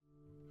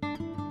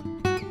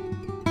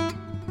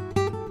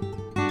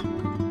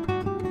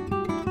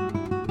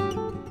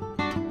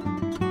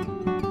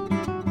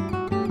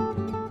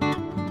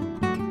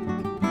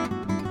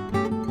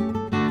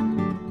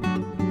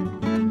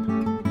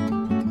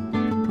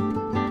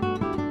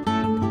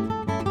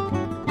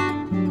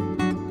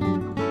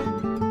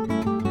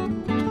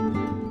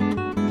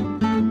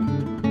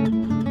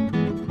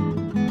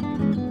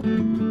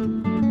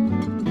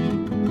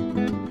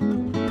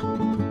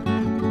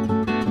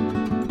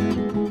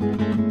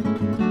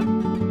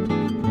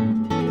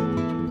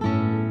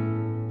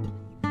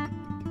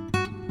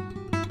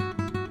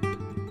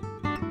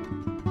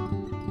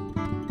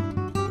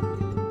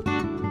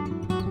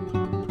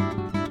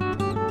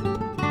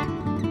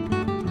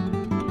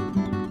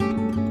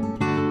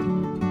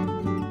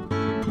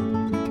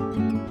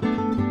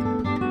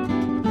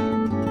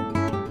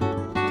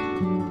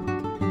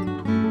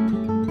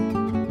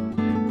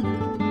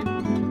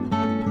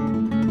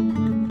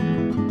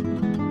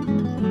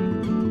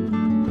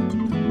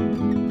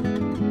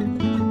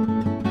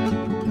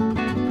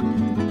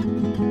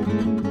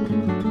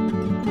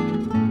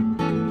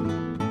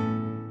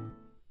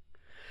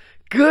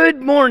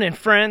Good morning,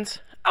 friends.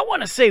 I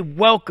want to say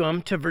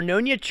welcome to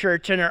Vernonia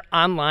Church and our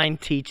online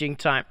teaching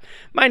time.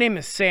 My name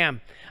is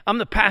Sam. I'm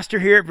the pastor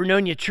here at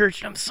Vernonia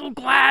Church, and I'm so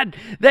glad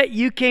that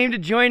you came to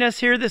join us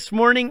here this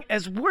morning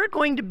as we're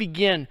going to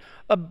begin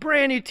a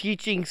brand new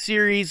teaching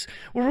series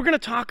where we're going to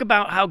talk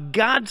about how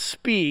God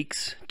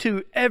speaks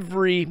to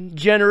every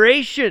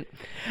generation.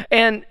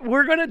 And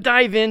we're going to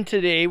dive in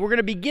today. We're going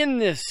to begin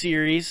this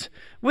series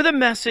with a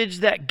message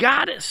that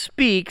God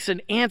speaks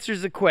and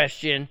answers the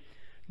question,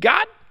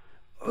 God,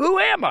 who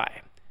am I?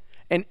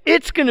 And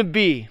it's going to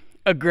be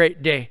a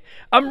great day.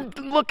 I'm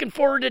looking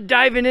forward to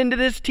diving into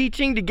this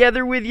teaching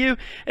together with you,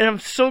 and I'm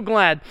so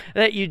glad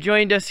that you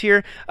joined us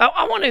here.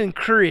 I want to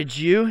encourage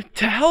you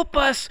to help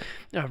us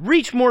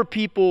reach more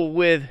people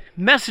with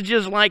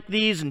messages like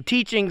these and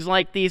teachings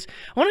like these.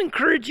 I want to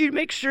encourage you to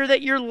make sure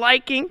that you're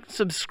liking,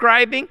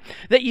 subscribing,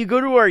 that you go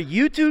to our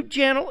YouTube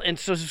channel and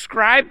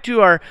subscribe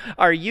to our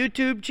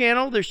YouTube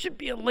channel. There should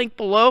be a link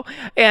below.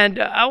 And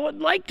I would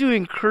like to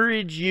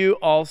encourage you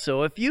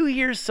also, if you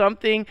hear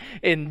something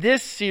in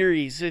this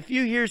series, if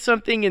you hear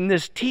something in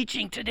this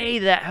teaching today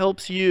that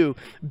helps you,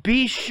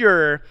 be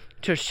sure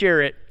to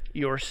share it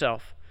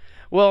yourself.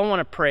 Well, I want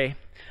to pray.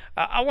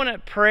 I want to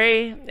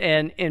pray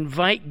and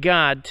invite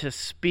God to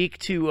speak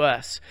to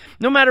us.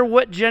 No matter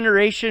what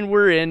generation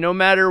we're in, no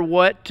matter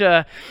what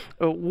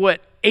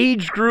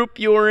age group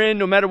you're in,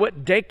 no matter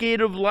what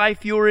decade of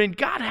life you're in,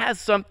 God has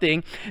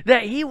something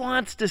that He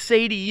wants to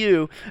say to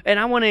you, and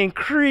I want to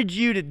encourage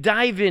you to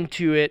dive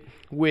into it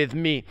with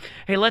me.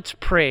 Hey, let's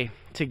pray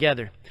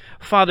together.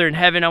 Father in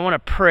heaven, I want to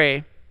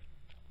pray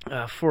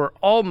for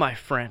all my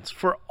friends,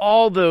 for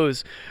all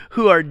those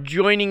who are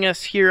joining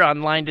us here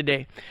online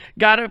today.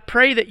 God, I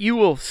pray that you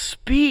will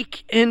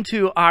speak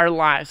into our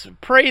lives.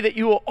 Pray that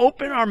you will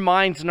open our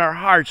minds and our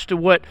hearts to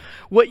what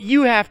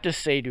you have to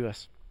say to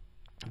us.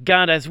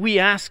 God, as we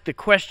ask the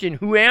question,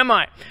 who am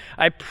I?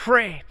 I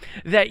pray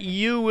that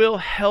you will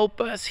help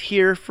us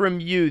hear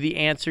from you the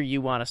answer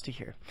you want us to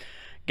hear.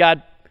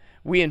 God,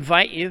 we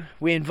invite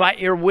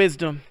your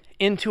wisdom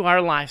into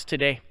our lives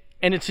today.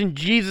 And it's in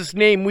Jesus'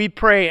 name we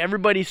pray.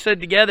 Everybody said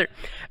together,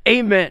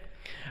 amen.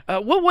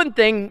 One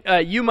thing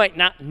you might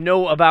not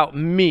know about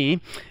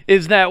me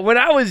is that when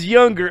I was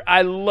younger,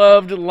 I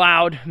loved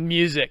loud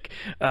music.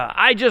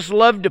 I just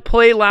loved to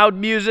play loud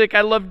music.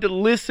 I loved to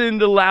listen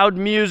to loud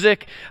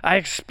music. I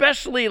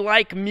especially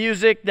like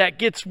music that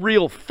gets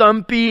real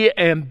thumpy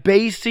and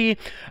bassy.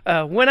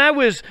 When I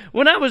was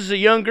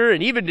younger,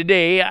 and even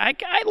today, I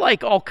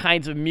like all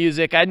kinds of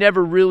music. I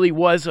never really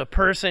was a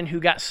person who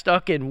got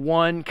stuck in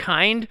one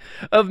kind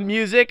of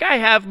music. I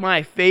have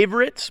my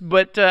favorites,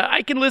 but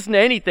I can listen to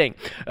anything.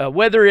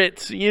 Whether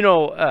it's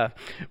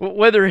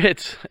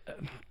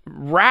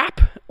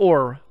rap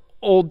or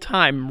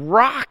old-time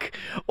rock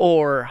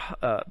or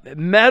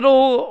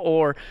metal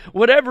or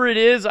whatever it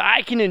is,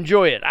 I can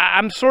enjoy it.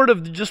 I'm sort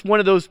of just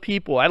one of those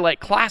people. I like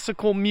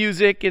classical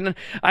music and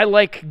I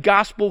like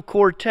gospel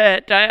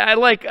quartet. I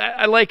like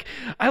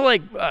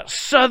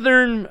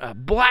southern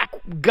black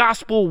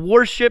gospel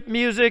worship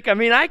music. I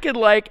mean, I could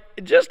like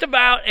just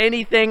about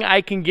anything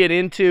I can get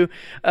into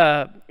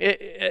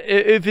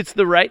if it's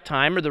the right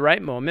time or the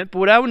right moment. But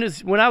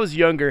when I was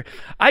younger,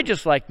 I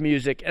just liked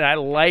music and I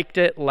liked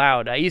it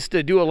loud. I used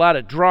to do a lot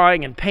of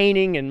drawing and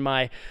painting in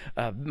my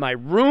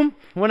room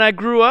when I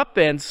grew up,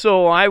 and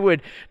so I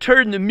would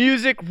turn the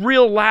music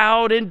real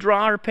loud and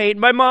draw or paint.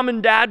 My mom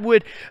and dad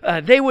would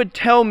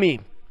tell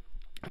me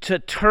to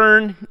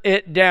turn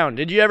it down.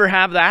 Did you ever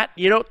have that?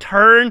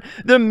 Turn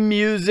the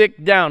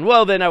music down.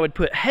 Well, then I would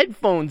put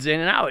headphones in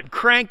and I would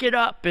crank it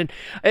up. And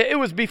it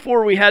was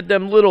before we had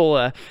them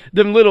little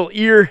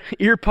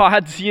ear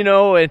pods,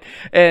 and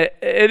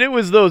it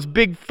was those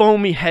big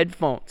foamy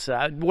headphones.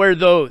 I'd wear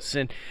those,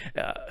 and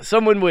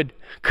someone would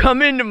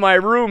come into my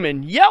room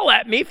and yell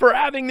at me for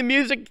having the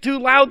music too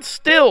loud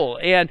still.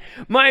 And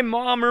my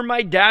mom or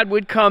my dad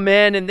would come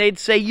in and they'd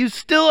say, you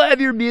still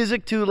have your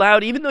music too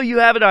loud, even though you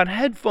have it on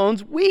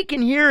headphones. We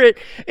can hear it.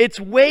 It's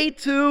way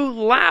too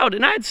loud.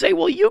 And I'd say,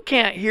 well, you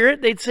can't hear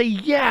it. They'd say,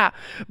 yeah,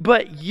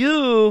 but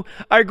you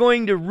are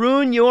going to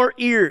ruin your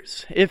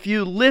ears if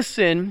you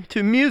listen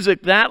to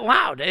music that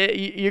loud.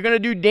 You're going to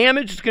do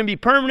damage. It's going to be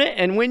permanent.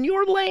 And when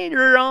you're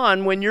later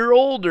on, when you're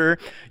older,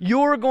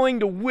 you're going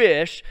to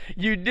wish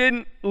you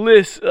didn't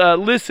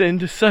listen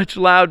to such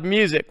loud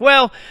music.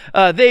 Well,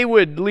 they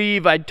would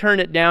leave. I'd turn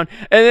it down.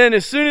 And then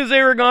as soon as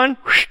they were gone,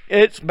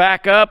 it's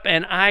back up.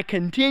 And I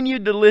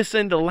continued to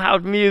listen to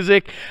loud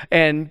music.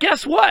 And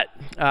guess what?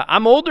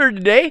 I'm older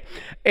today.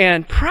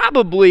 And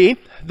probably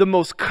the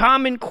most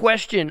common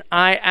question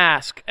I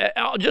ask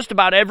just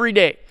about every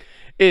day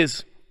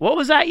is, what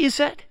was that you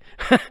said?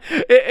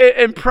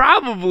 And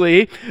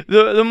probably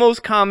the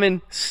most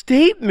common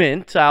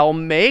statement I'll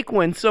make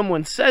when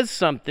someone says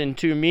something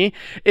to me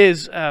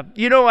is, I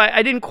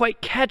didn't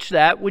quite catch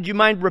that. Would you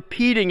mind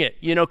repeating it?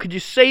 Could you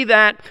say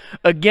that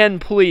again,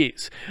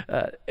 please?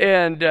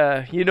 And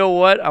you know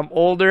what? I'm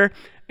older,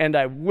 and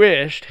I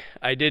wished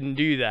I didn't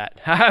do that.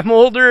 I'm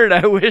older and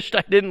I wished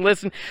I didn't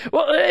listen.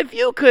 Well, if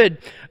you could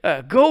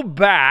go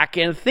back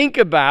and think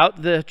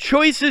about the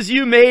choices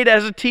you made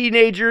as a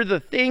teenager,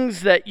 the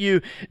things that you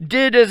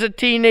did as a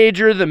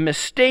teenager, the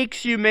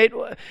mistakes you made,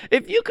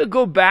 if you could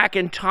go back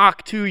and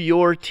talk to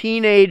your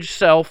teenage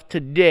self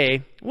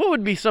today, what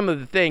would be some of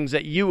the things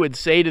that you would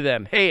say to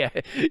them? Hey,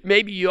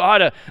 maybe you ought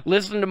to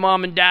listen to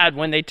mom and dad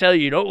when they tell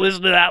you don't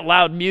listen to that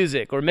loud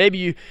music. Or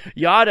maybe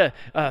you ought to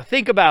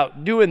think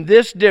about doing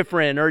this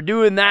different or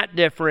doing that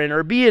different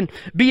or being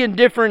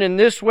different in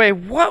this way.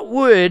 What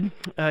would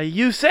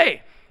you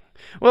say?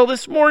 Well,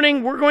 this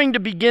morning we're going to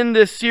begin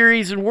this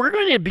series, and we're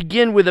going to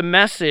begin with a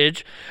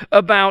message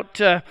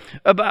about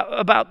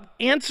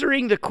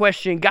answering the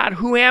question, God,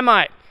 who am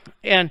I?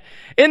 And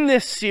in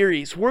this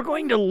series, we're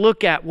going to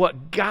look at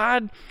what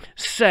God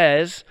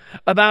says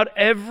about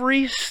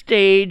every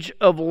stage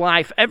of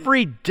life,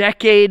 every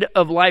decade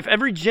of life,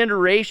 every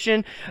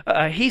generation.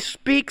 He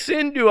speaks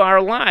into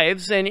our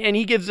lives, and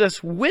He gives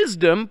us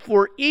wisdom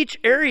for each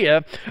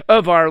area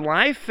of our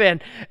life.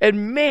 And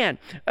man,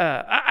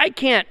 I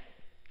can't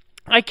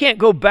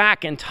go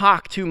back and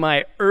talk to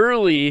my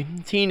early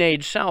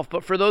teenage self,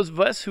 but for those of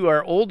us who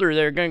are older,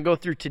 they're going to go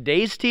through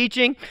today's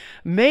teaching,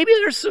 maybe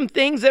there's some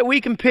things that we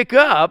can pick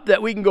up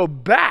that we can go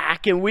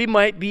back and we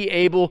might be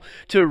able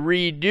to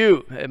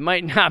redo. It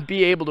might not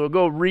be able to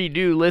go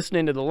redo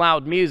listening to the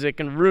loud music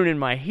and ruining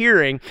my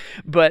hearing,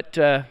 but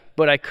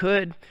I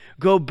could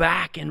go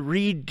back and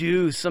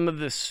redo some of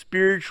the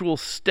spiritual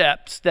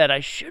steps that I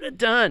should have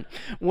done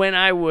when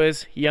I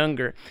was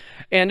younger.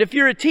 And if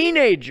you're a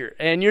teenager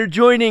and you're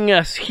joining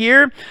us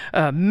here,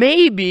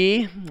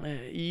 maybe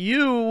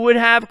you would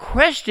have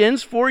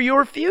questions for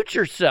your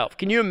future self.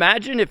 Can you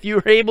imagine if you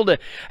were able to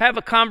have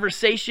a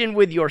conversation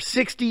with your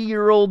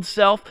 60-year-old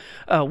self?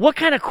 What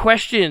kind of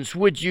questions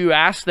would you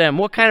ask them?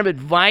 What kind of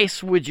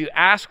advice would you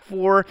ask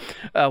for?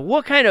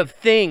 What kind of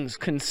things,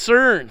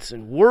 concerns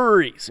and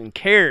worries and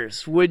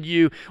cares would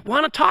you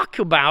want to talk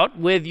about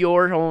with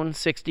your own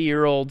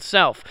 60-year-old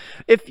self?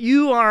 If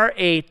you are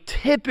a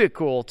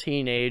typical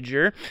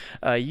teenager,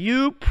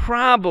 you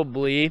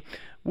probably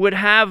would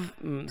have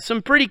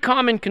some pretty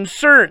common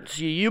concerns.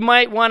 You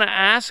might want to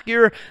ask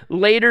your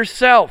later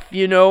self,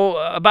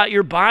 about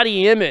your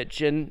body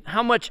image and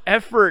how much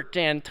effort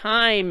and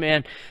time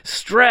and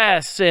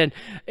stress and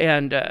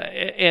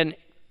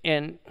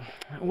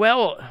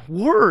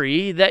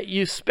worry that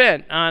you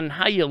spent on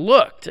how you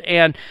looked,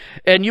 and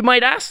you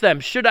might ask them,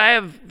 should I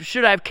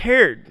have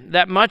cared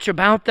that much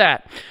about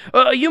that?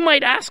 You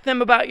might ask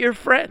them about your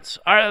friends.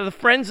 Are the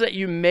friends that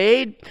you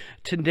made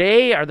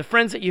today, are the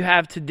friends that you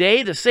have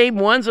today the same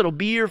ones that'll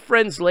be your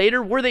friends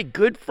later? Were they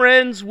good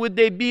friends? Would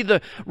they be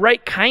the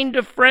right kind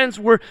of friends?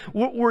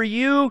 Were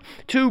you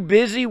too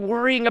busy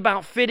worrying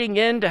about fitting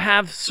in to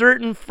have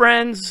certain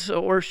friends,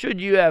 or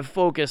should you have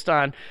focused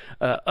on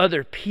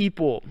other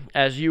people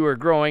as you were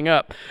growing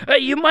up?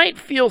 You might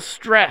feel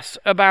stress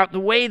about the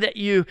way that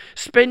you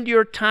spend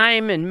your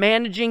time and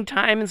managing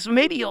time, and so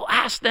maybe you'll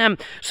ask them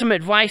some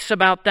advice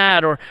about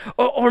that,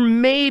 or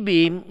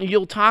maybe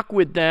you'll talk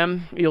with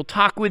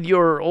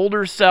your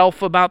older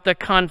self about the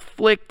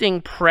conflicting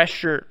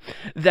pressure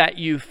that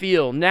you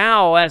feel.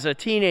 Now, as a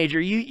teenager,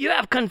 you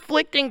have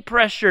conflicting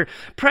pressure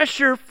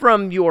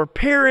from your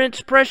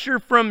parents, pressure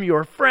from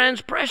your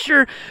friends,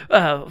 pressure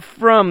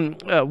from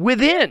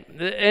within,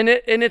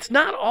 and it's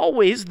not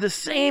always the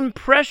same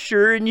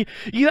pressure, and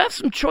you have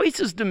some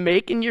choices to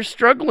make, and you're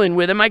struggling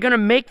with, am I going to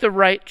make the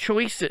right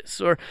choices?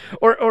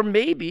 Or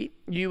maybe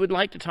you would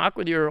like to talk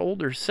with your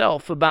older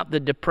self about the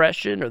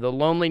depression or the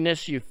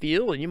loneliness you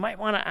feel, and you might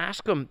want to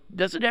ask them,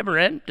 does it ever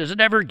end? Does it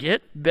ever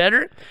get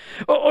better?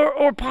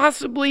 Or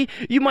possibly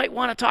you might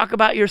want to talk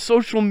about your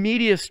social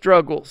media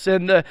struggles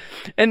and the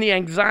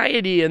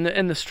anxiety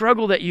and the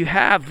struggle that you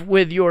have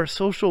with your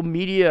social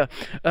media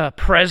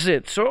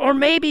presence. Or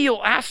maybe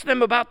you'll ask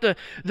them about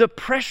the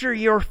pressure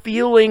you're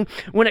feeling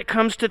when it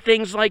comes to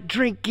things like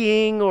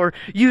drinking or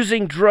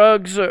using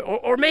drugs,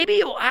 or maybe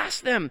you'll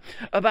ask them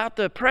about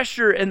the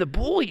pressure and the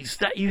bullies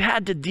that you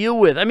had to deal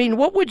with. I mean,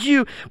 what would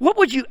you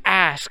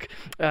ask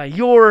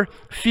your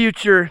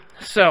future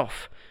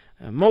self?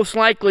 Most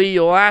likely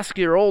you'll ask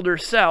your older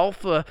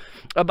self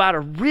about a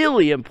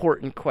really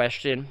important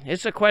question.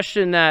 It's a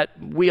question that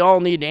we all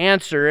need to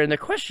answer, and the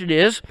question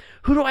is,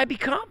 who do I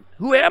become?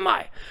 Who am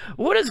I?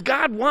 What does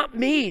God want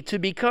me to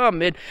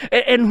become? And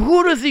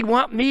who does He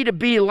want me to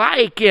be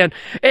like? And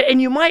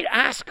you might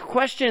ask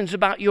questions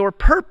about your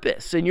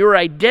purpose and your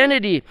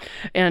identity.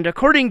 And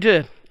according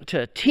to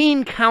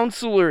teen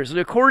counselors, and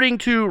according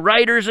to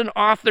writers and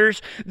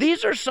authors,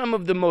 these are some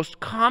of the most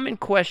common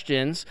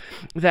questions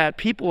that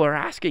people are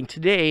asking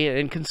today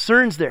and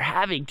concerns they're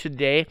having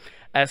today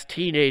as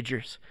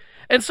teenagers.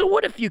 And so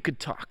what if you could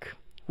talk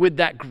with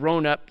that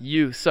grown-up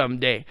you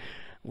someday?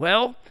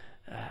 Well,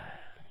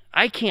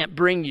 I can't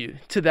bring you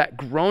to that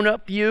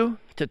grown-up you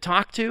to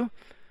talk to,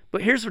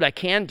 but here's what I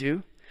can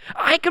do.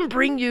 I can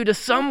bring you to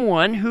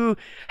someone who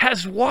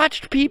has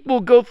watched people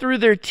go through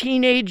their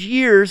teenage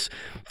years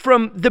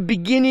from the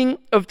beginning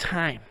of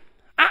time.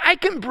 I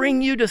can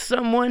bring you to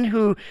someone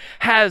who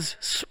has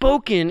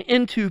spoken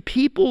into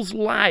people's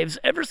lives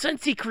ever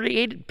since he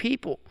created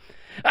people.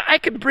 I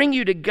can bring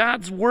you to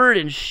God's word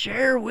and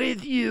share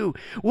with you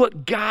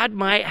what God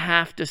might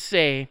have to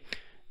say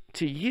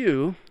to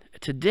you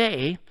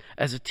today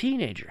as a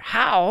teenager.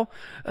 How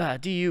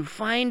do you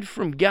find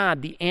from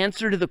God the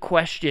answer to the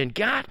question,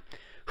 God,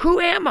 who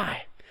am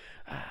I?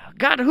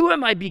 God, who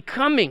am I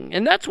becoming?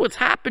 And that's what's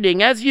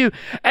happening as you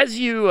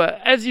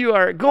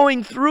are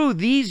going through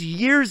these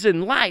years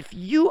in life.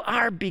 You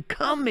are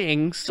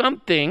becoming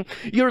something.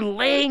 You're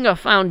laying a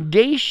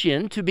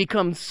foundation to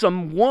become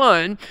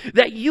someone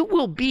that you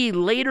will be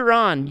later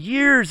on,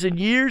 years and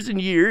years and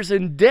years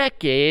and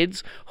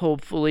decades,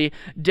 hopefully,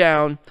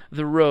 down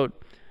the road.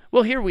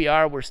 Well, here we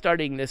are. We're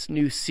starting this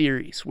new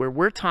series where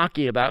we're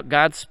talking about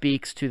God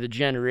speaks to the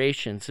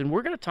generations. And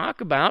we're going to talk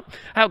about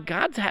how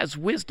God has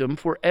wisdom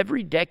for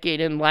every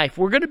decade in life.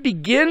 We're going to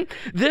begin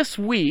this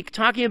week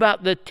talking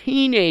about the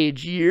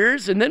teenage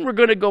years. And then we're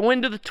going to go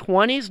into the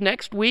 20s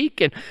next week.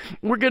 And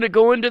we're going to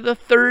go into the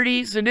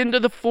 30s and into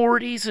the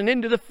 40s and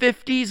into the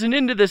 50s and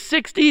into the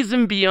 60s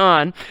and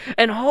beyond.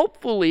 And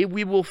hopefully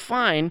we will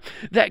find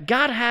that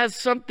God has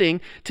something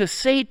to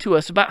say to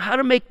us about how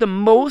to make the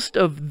most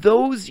of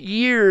those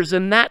years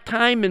and that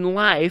time in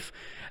life,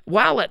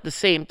 while at the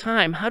same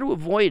time, how to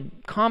avoid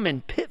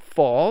common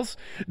pitfalls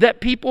that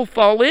people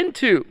fall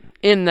into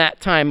in that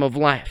time of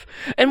life.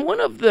 And one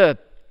of the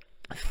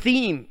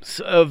themes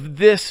of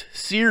this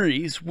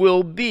series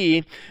will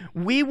be,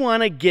 we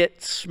want to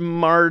get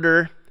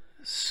smarter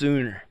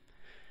sooner.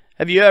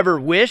 Have you ever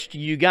wished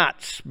you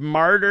got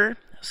smarter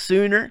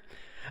sooner?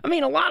 I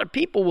mean, a lot of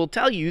people will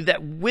tell you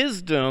that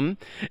wisdom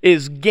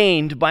is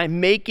gained by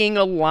making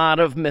a lot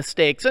of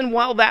mistakes. And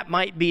while that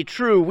might be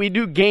true, we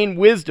do gain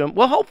wisdom.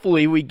 Well,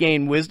 hopefully we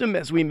gain wisdom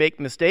as we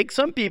make mistakes.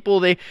 Some people,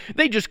 they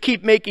just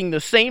keep making the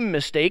same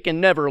mistake and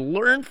never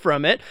learn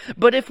from it.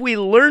 But if we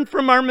learn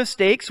from our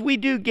mistakes, we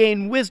do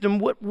gain wisdom.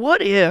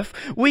 What if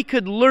we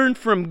could learn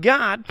from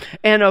God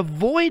and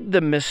avoid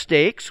the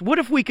mistakes? What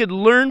if we could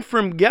learn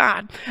from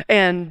God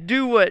and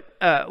do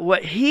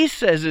what He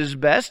says is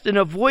best and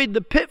avoid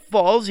the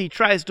pitfalls He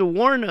tries to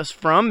warn us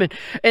from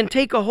and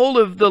take a hold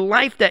of the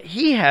life that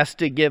He has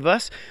to give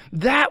us?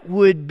 That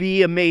would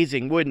be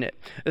amazing, wouldn't it?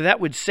 That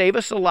would save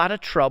us a lot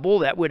of trouble.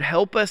 That would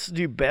help us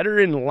do better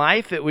in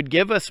life. It would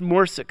give us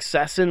more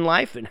success in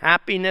life and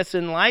happiness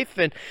in life.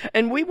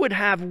 And we would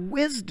have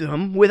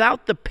wisdom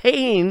without the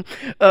pain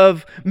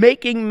of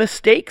making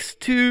mistakes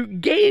to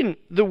gain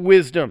the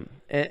wisdom.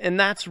 And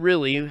that's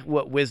really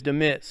what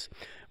wisdom is.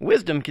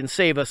 Wisdom can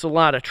save us a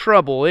lot of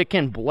trouble. It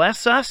can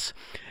bless us.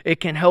 It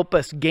can help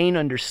us gain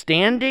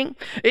understanding.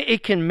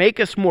 It can make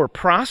us more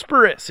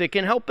prosperous. It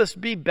can help us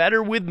be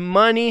better with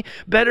money,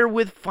 better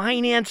with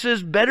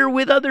finances, better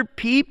with other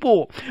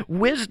people.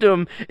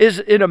 Wisdom is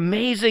an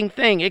amazing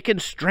thing. It can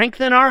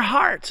strengthen our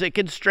hearts. It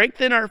can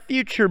strengthen our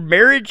future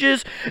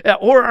marriages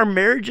or our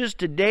marriages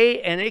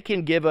today, and it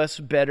can give us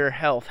better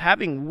health.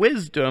 Having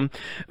wisdom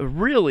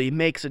really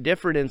makes a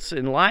difference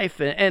in life,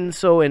 and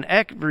so in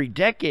every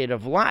decade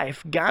of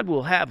life, God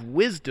will have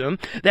wisdom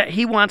that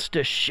He wants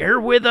to share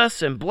with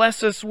us and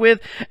bless us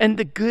with. And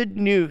the good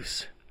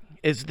news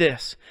is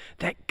this,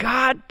 that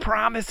God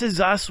promises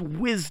us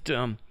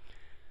wisdom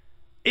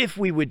if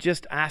we would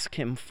just ask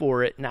Him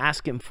for it and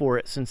ask Him for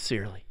it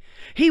sincerely.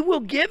 He will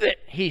give it,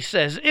 He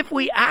says, if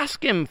we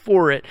ask Him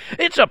for it.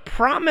 It's a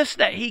promise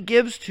that He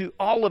gives to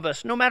all of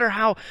us, no matter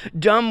how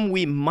dumb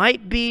we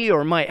might be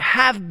or might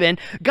have been.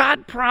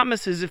 God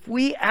promises if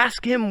we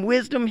ask Him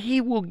wisdom, He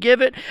will give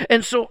it.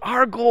 And so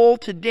our goal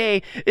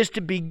today is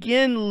to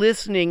begin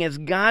listening as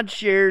God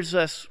shares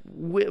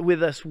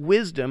with us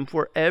wisdom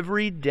for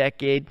every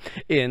decade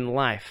in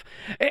life.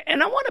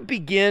 And I want to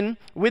begin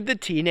with the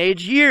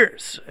teenage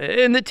years.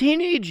 And the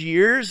teenage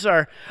years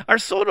are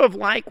sort of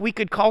like, we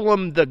could call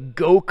them the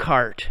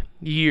go-kart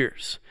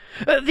years.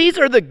 These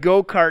are the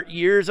go-kart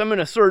years. I'm going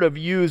to sort of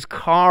use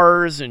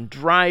cars and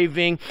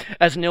driving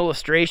as an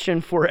illustration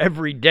for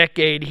every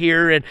decade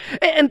here.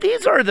 And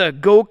these are the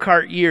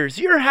go-kart years.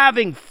 You're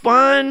having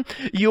fun.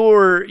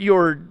 You're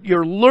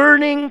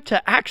learning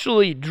to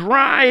actually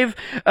drive,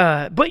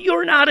 but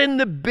you're not in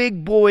the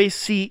big boy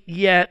seat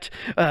yet.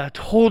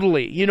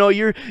 Totally. You know,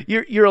 you're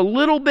a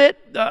little bit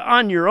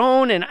on your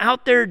own and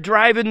out there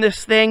driving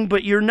this thing,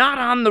 but you're not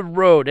on the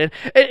road.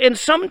 And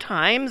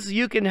sometimes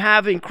you can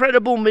have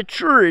incredible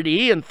maturity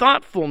and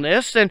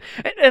thoughtfulness, and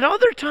at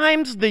other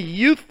times the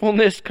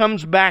youthfulness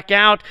comes back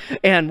out,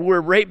 and we're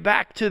right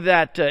back to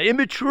that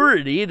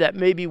immaturity that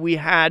maybe we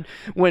had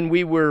when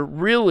we were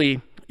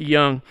really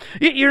young.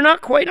 You're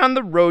not quite on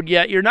the road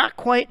yet. You're not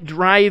quite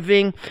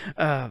driving,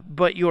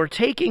 but you're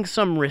taking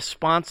some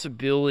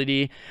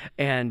responsibility,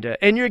 and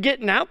you're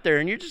getting out there,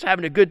 and you're just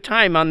having a good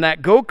time on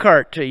that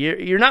go-kart.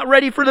 You're not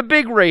ready for the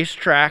big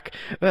racetrack,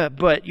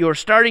 but you're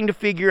starting to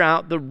figure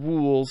out the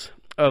rules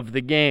of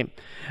the game.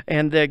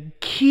 And the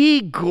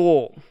key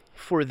goal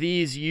for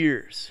these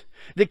years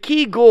The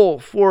key goal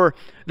for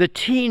the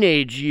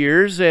teenage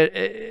years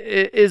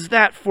is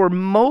that for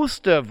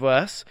most of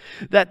us,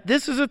 that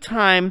this is a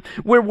time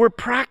where we're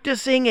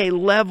practicing a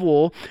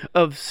level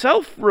of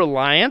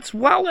self-reliance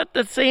while at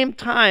the same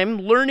time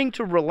learning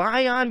to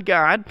rely on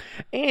God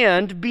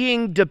and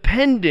being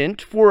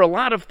dependent for a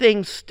lot of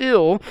things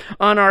still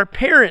on our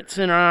parents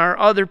and our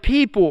other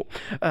people.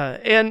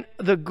 And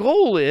the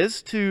goal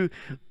is to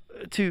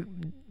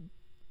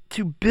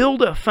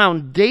build a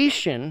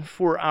foundation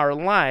for our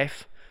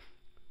life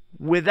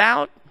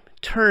without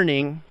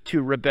turning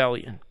to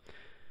rebellion.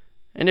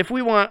 And if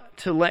we want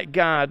to let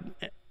God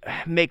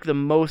make the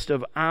most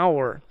of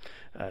our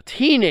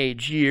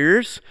teenage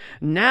years,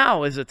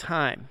 now is a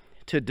time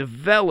to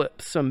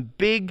develop some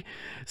big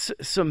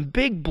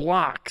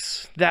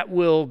blocks that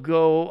will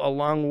go a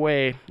long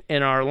way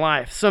in our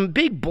life. Some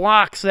big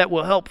blocks that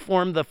will help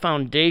form the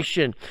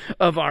foundation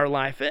of our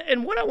life.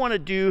 And what I want to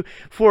do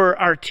for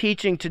our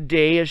teaching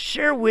today is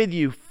share with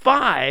you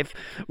 5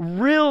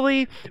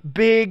 really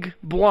big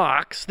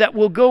blocks that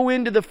will go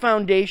into the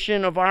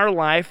foundation of our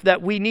life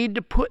that we need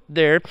to put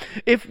there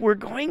if we're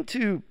going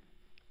to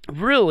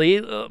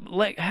really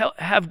let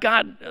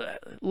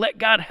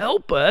God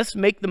help us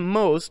make the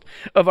most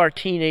of our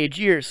teenage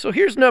years. So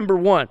here's number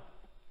 1.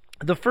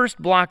 The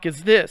first block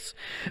is this,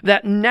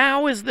 that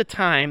now is the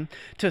time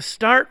to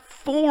start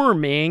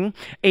forming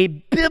a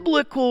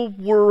biblical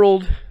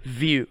world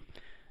view.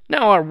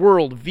 Now, our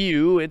world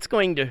view, it's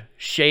going to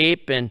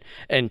shape and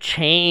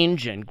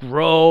change and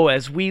grow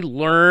as we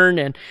learn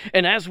and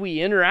as we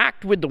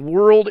interact with the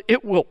world.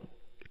 It will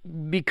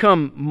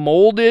become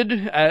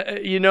molded,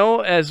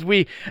 as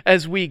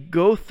we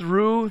go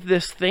through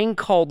this thing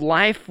called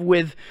life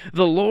with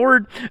the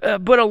Lord.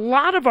 But a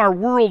lot of our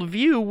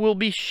worldview will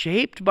be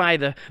shaped by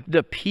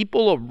the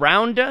people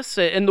around us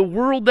and the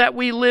world that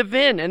we live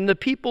in and the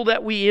people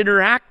that we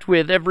interact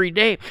with every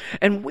day.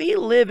 And we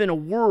live in a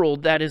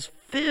world that is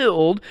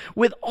filled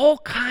with all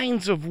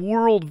kinds of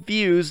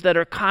worldviews that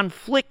are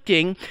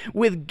conflicting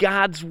with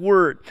God's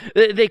word.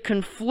 They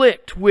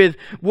conflict with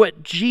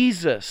what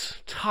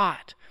Jesus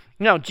taught.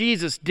 Now,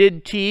 Jesus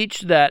did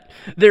teach that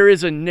there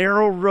is a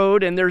narrow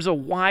road and there's a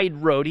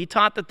wide road. He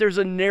taught that there's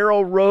a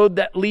narrow road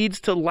that leads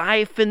to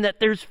life and that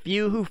there's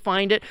few who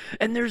find it.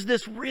 And there's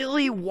this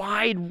really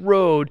wide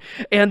road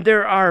and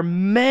there are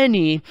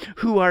many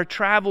who are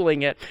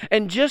traveling it.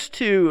 And just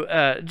to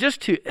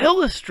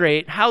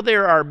illustrate how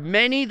there are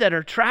many that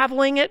are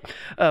traveling it,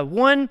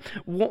 one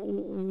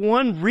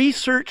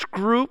research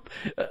group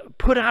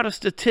put out a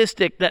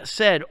statistic that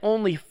said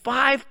only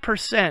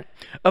 5%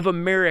 of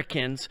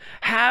Americans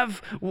have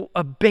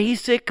a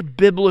basic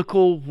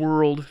biblical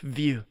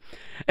worldview.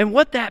 And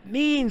what that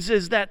means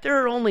is that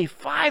there are only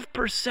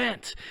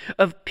 5%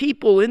 of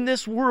people in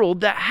this world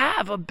that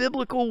have a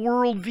biblical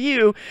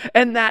worldview,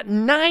 and that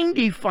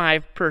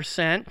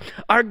 95%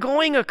 are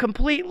going a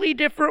completely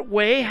different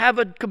way, have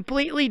a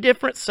completely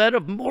different set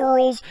of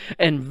morals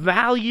and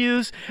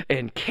values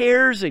and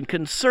cares and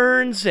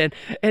concerns, and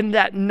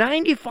that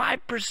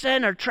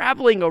 95% are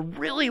traveling a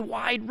really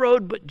wide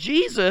road. But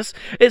Jesus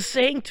is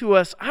saying to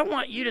us, I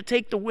want you to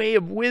take the way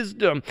of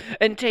wisdom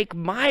and take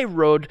my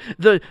road,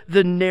 the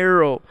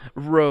narrow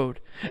road.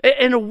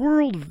 And a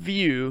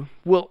worldview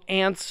will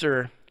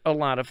answer a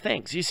lot of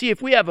things. You see,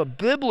 if we have a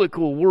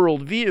biblical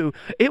worldview,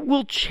 it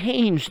will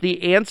change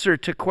the answer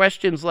to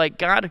questions like,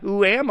 God,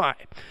 who am I?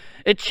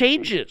 It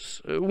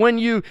changes. When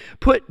you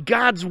put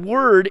God's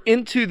word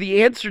into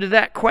the answer to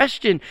that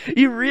question,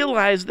 you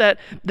realize that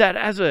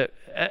as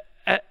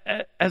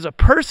a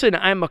person,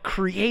 I'm a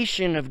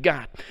creation of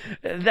God,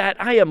 that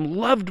I am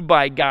loved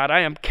by God,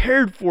 I am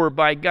cared for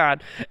by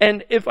God.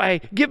 And if I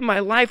give my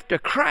life to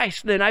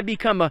Christ, then I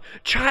become a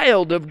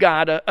child of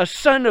God, a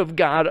son of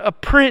God, a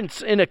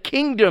prince in a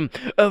kingdom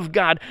of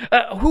God.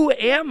 Who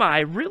am I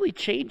really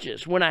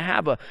changes when I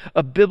have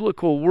a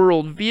biblical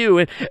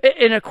worldview.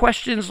 And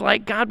questions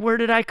like, God, where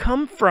did I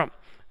come from?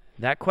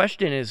 That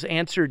question is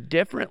answered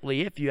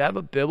differently if you have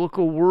a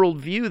biblical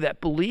worldview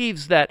that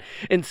believes that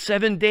in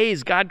 7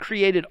 days God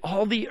created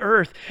all the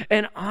earth,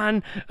 and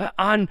on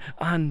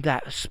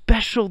that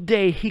special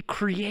day He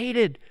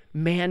created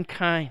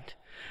mankind,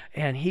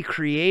 and He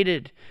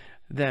created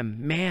them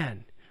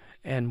man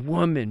and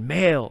woman,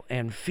 male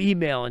and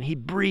female, and He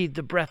breathed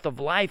the breath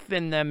of life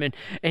in them,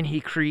 and He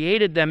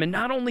created them. And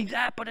not only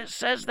that, but it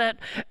says that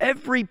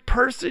every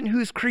person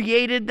who's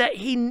created, that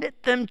He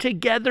knit them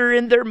together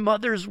in their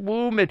mother's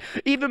womb. And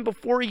even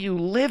before you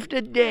lived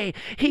a day,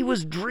 He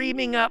was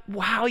dreaming up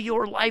how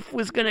your life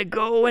was going to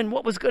go and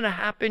what was going to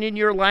happen in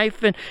your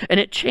life. And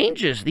it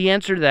changes the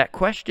answer to that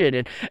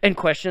question. And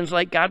questions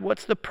like, God,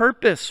 what's the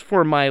purpose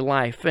for my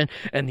life?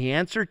 And the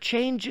answer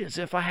changes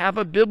if I have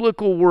a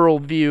biblical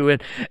worldview.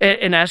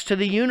 And as to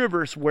the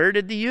universe, where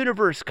did the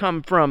universe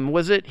come from?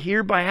 Was it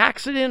here by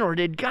accident, or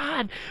did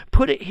God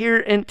put it here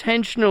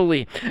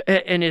intentionally?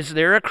 And is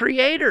there a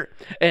creator?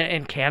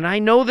 And can I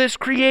know this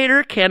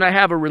creator? Can I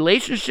have a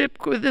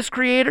relationship with this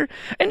creator?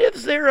 And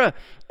is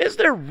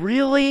there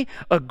really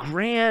a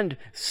grand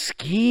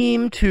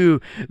scheme to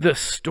the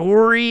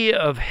story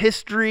of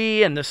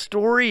history and the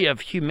story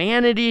of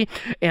humanity?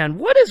 And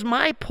what is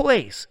my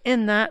place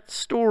in that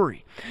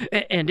story?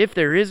 And if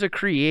there is a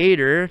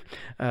creator,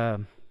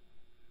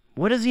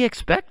 what does he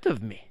expect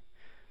of me?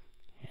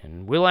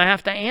 And will I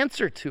have to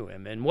answer to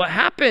him? And what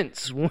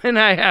happens when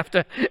I have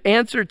to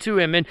answer to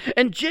him?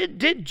 And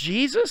did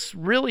Jesus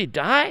really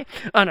die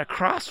on a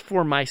cross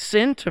for my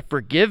sin to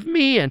forgive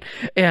me?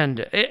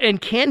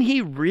 And can he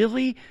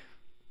really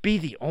be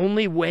the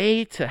only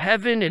way to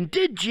heaven? And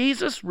did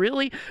Jesus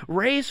really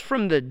raise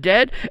from the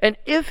dead? And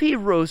if he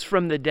rose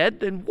from the dead,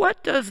 then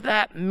what does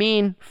that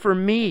mean for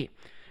me?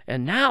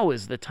 And now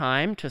is the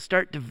time to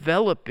start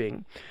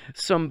developing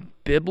some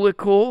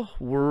biblical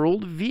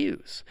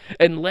worldviews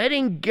and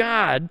letting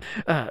God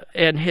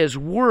and his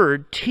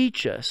word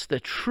teach us the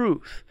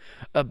truth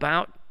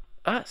about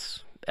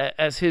us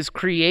as his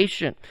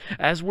creation.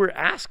 As we're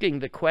asking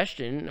the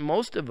question,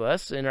 most of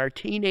us in our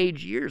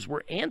teenage years,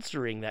 we're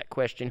answering that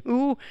question,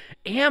 who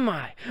am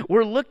I?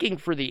 We're looking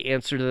for the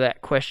answer to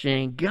that question,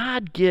 and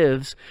God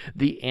gives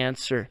the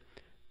answer.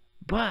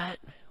 But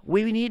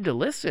we need to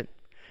listen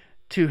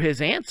to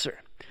his answer.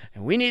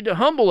 And we need to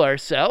humble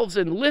ourselves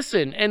and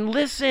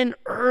listen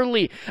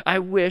early. I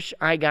wish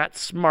I got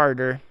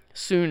smarter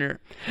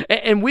sooner.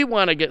 And we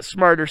want to get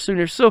smarter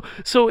sooner. So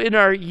in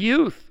our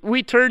youth,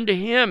 we turn to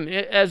him.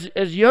 As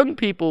young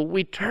people,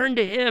 we turn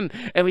to him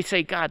and we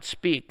say, God,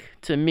 speak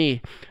to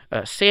me.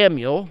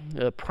 Samuel,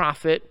 the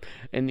prophet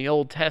in the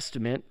Old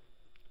Testament,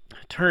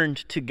 turned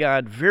to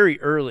God very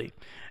early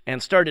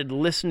and started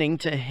listening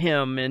to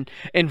him and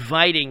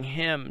inviting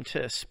him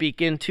to speak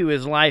into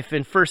his life.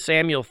 In 1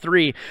 Samuel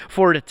 3,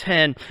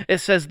 4-10, it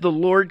says, the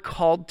Lord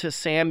called to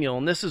Samuel.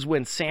 And this is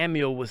when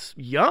Samuel was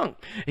young.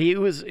 He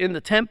was in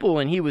the temple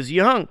and he was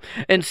young.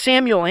 And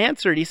Samuel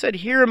answered, he said,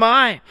 here am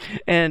I.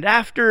 And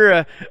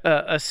after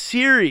a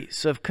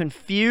series of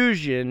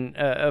confusion,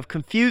 of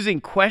confusing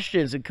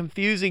questions and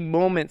confusing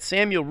moments,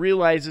 Samuel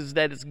realizes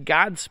that it's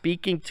God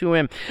speaking to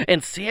him.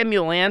 And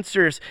Samuel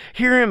answers,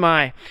 here am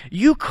I.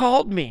 You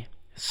called me.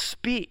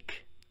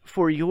 Speak,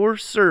 for your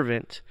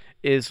servant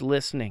is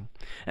listening.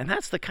 And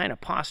that's the kind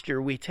of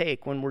posture we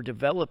take when we're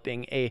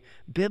developing a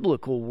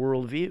biblical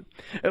worldview.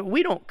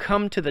 We don't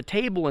come to the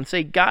table and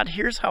say, God,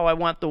 here's how I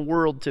want the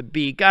world to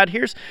be. God,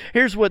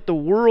 here's what the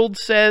world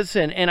says,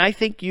 and I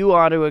think you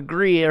ought to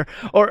agree.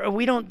 Or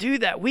we don't do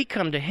that. We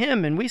come to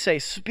him and we say,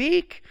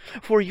 speak,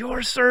 for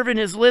your servant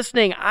is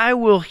listening. I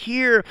will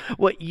hear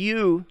what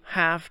you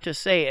have to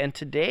say. And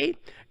today,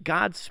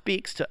 God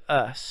speaks to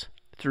us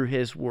through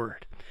his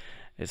word.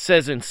 It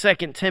says in 2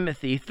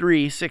 Timothy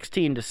 3,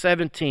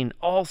 16-17,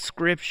 all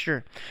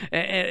scripture.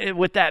 And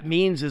what that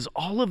means is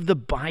all of the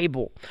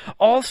Bible.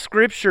 All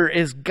scripture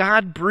is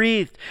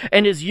God-breathed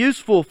and is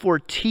useful for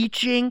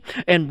teaching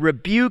and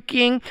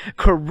rebuking,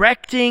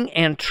 correcting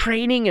and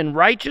training in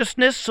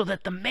righteousness, so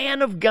that the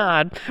man of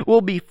God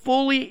will be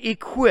fully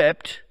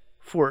equipped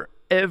for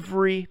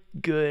every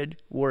good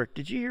work.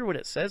 Did you hear what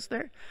it says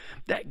there?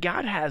 That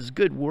God has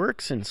good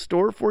works in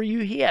store for you.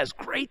 He has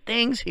great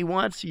things he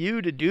wants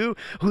you to do,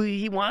 who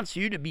he wants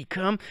you to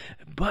become.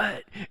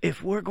 But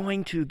if we're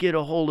going to get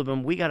a hold of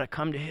him, we got to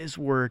come to his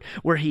word,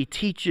 where he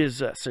teaches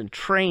us and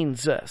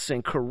trains us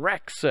and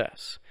corrects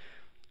us.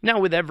 Now,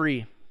 with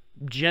every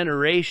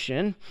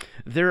generation,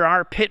 there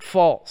are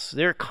pitfalls.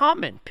 There are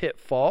common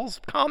pitfalls,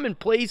 common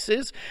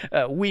places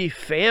we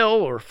fail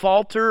or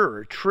falter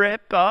or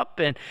trip up.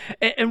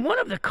 And one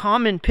of the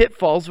common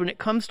pitfalls when it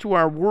comes to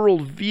our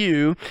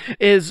worldview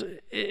is,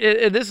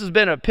 this has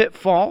been a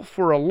pitfall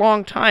for a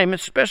long time,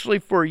 especially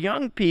for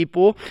young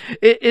people,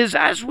 is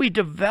as we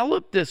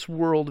develop this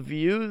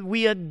worldview,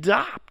 we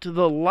adopt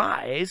the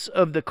lies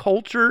of the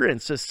culture and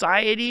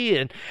society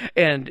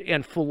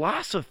and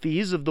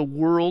philosophies of the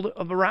world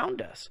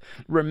around us.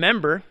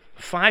 Remember,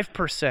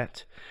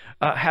 5%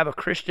 have a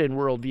Christian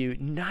worldview.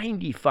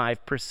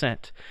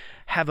 95%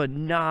 have a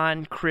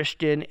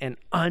non-Christian and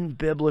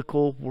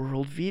unbiblical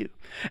worldview.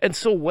 And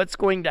so what's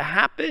going to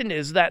happen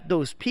is that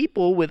those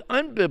people with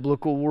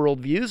unbiblical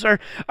worldviews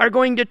are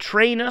going to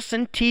train us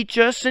and teach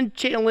us and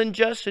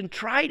challenge us and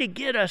try to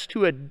get us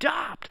to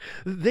adopt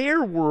their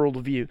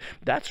worldview.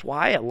 That's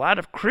why a lot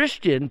of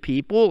Christian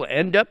people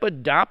end up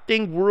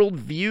adopting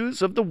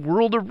worldviews of the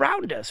world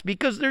around us,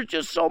 because there's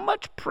just so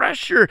much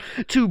pressure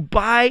to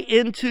buy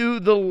into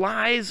the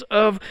lies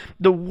of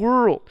the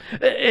world.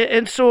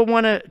 And so I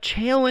want to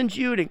challenge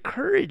you and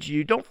encourage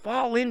you, don't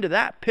fall into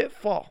that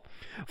pitfall.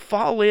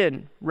 Fall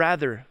in,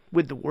 rather,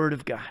 with the Word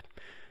of God.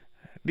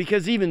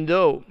 Because even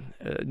though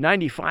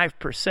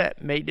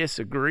 95% may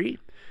disagree,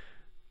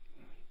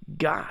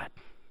 God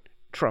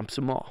trumps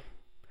them all.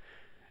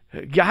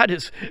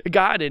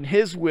 God and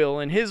His will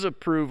and His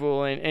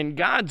approval and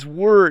God's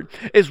word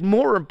is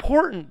more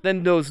important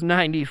than those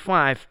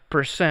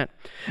 95%.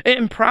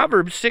 In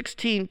Proverbs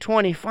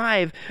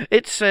 16:25,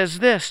 it says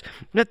this,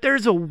 that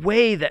there's a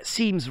way that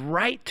seems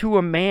right to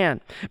a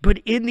man, but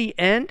in the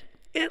end,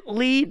 it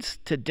leads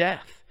to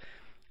death.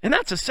 And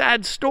that's a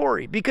sad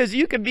story, because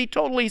you can be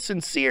totally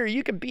sincere.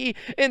 You can be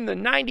in the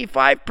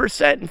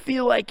 95% and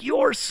feel like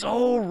you're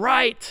so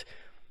right,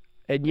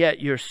 and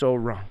yet you're so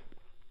wrong.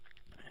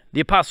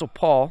 The Apostle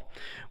Paul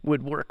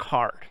would work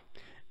hard.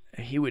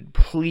 He would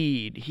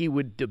plead, he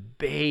would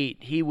debate,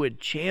 he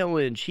would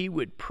challenge, he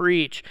would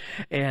preach,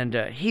 and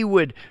he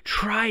would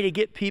try to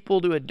get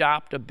people to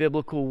adopt a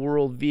biblical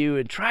worldview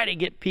and try to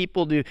get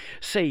people to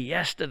say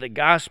yes to the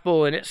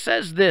gospel. And it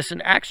says this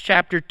in Acts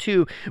chapter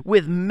 2,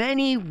 with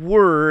many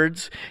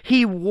words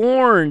he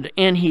warned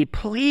and he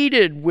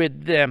pleaded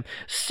with them,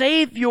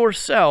 save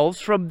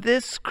yourselves from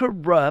this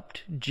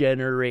corrupt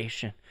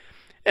generation.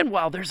 And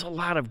while there's a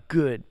lot of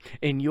good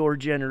in your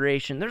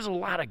generation, there's a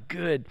lot of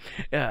good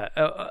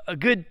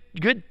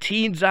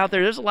teens out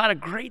there. There's a lot of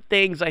great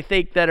things, I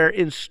think, that are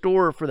in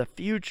store for the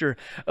future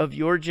of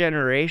your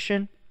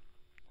generation.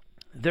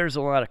 There's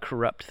a lot of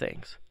corrupt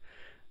things.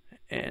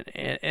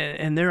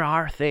 And there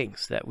are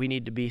things that we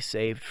need to be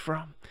saved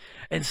from.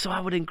 And so I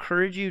would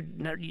encourage you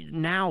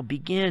now,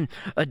 begin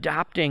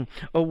adopting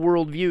a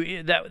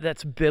worldview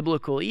that's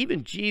biblical.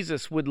 Even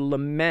Jesus would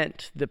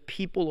lament the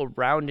people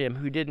around him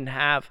who didn't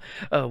have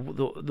the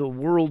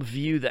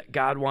worldview that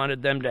God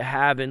wanted them to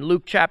have. In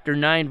Luke chapter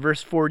 9,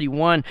 verse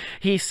 41,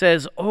 he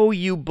says, "Oh,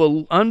 you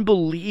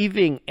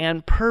unbelieving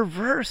and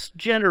perverse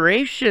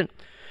generation,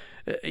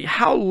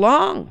 how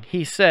long,"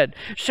 he said,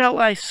 "shall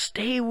I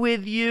stay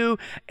with you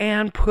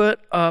and put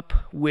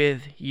up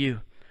with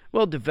you?"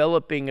 Well,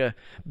 developing a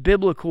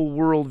biblical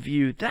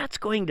worldview, that's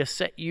going to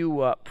set you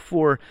up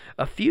for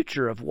a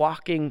future of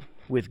walking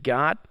with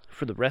God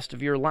for the rest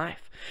of your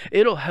life.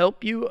 It'll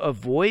help you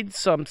avoid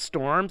some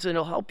storms, and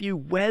it'll help you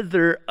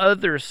weather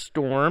other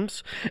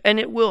storms, and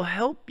it will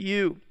help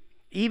you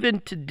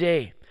even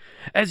today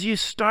as you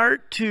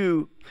start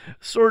to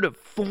sort of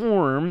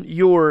form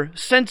your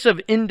sense of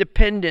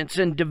independence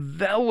and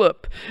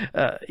develop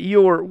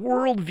your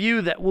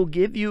worldview that will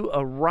give you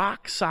a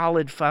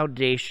rock-solid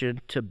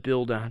foundation to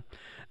build on.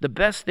 The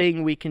best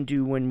thing we can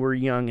do when we're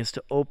young is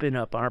to open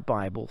up our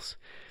Bibles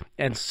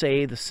and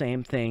say the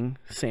same thing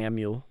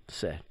Samuel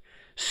said.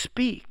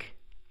 Speak,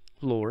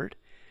 Lord,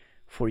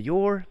 for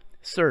your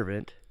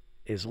servant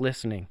is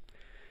listening.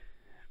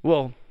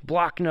 Well,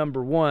 block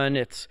number one,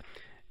 it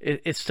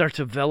starts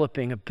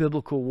developing a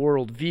biblical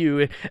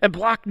worldview. And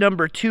block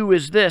number two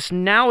is this: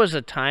 now is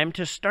a time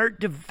to start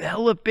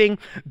developing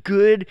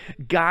good,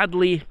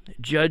 godly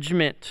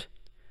judgment.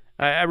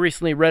 I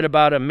recently read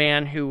about a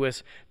man who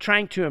was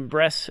trying to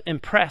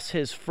impress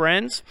his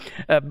friends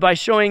by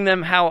showing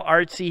them how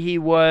artsy he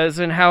was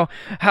and how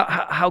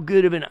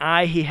good of an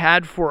eye he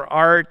had for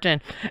art.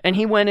 And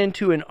he went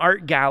into an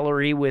art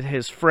gallery with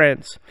his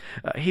friends.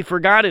 He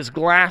forgot his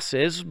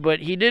glasses, but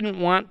he didn't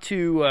want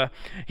to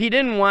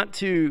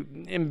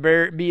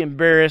be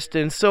embarrassed,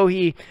 and so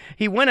he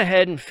went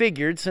ahead and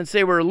figured, since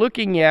they were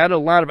looking at a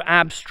lot of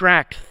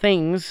abstract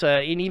things,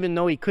 and even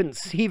though he couldn't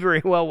see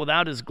very well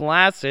without his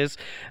glasses,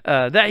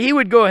 that he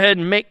would go ahead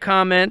and make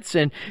comments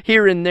and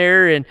here and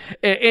there,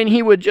 and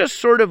he would just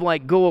sort of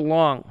like go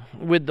along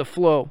with the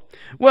flow.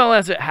 Well,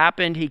 as it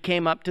happened, he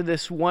came up to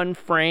this one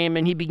frame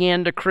and he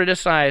began to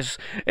criticize,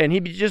 and he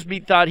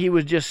thought he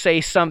would just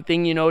say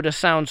something, to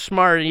sound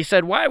smart. And he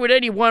said, "Why would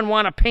anyone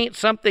want to paint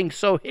something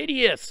so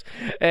hideous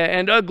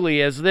and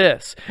ugly as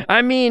this?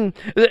 I mean,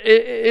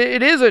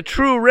 it is a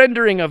true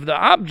rendering of the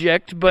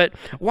object, but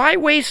why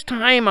waste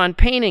time on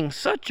painting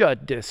such a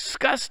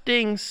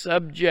disgusting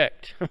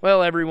subject?"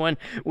 Well, everyone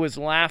was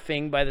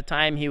laughing by the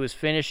time he was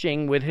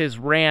finishing with his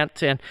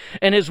rant, and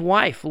his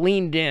wife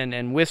leaned in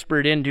and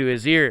whispered into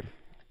his ear,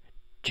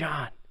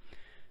 "John,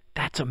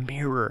 that's a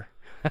mirror."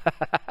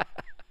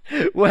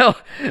 Well,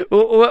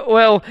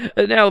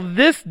 now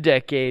this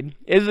decade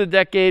is a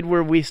decade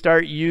where we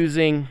start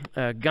using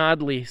a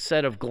godly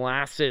set of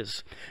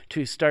glasses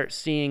to start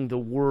seeing the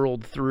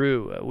world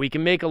through. We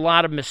can make a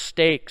lot of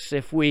mistakes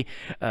if we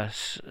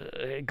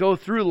go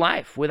through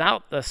life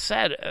without a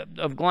set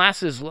of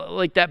glasses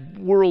like that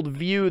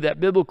worldview,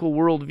 that biblical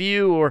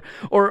worldview,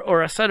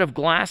 or a set of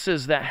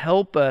glasses that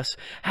help us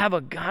have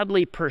a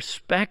godly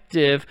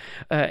perspective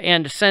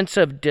and a sense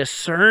of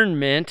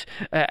discernment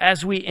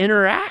as we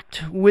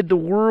interact with the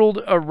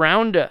world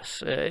around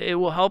us. It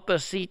will help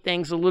us see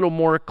things a little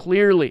more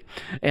clearly.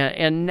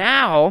 And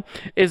now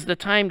is the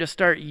time to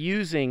start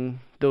using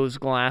those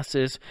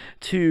glasses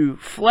to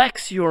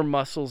flex your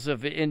muscles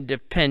of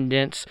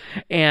independence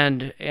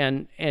and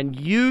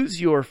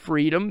use your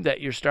freedom that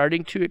you're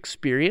starting to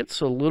experience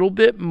a little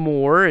bit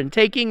more and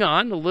taking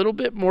on a little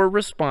bit more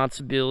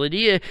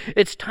responsibility.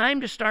 It's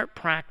time to start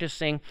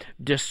practicing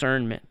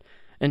discernment.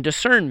 And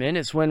discernment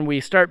is when we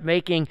start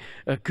making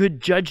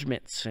good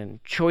judgments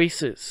and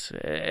choices.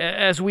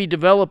 As we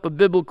develop a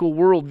biblical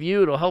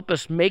worldview, it'll help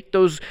us make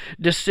those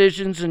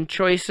decisions and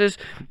choices,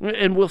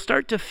 and we'll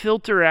start to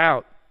filter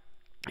out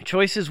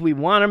choices we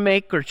want to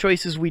make or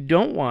choices we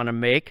don't want to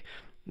make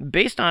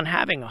based on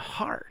having a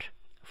heart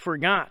for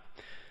God.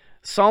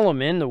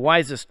 Solomon, the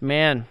wisest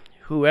man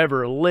who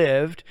ever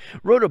lived,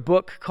 wrote a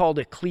book called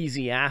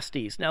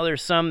Ecclesiastes. Now,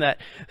 there's some that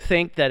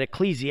think that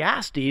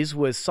Ecclesiastes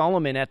was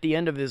Solomon at the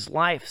end of his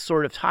life,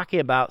 sort of talking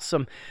about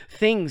some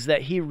things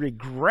that he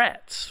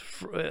regrets,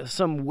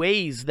 some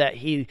ways that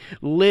he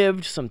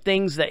lived, some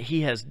things that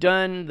he has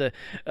done, the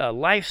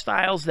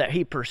lifestyles that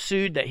he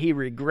pursued that he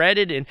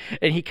regretted, and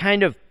he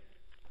kind of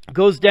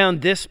goes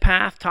down this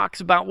path, talks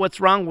about what's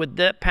wrong with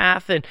that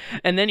path, and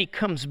then he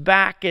comes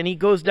back and he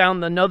goes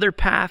down another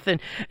path,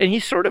 and he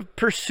sort of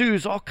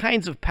pursues all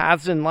kinds of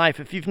paths in life.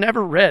 If you've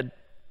never read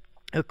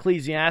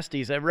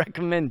Ecclesiastes, I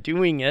recommend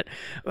doing it.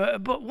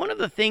 But one of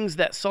the things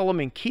that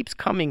Solomon keeps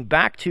coming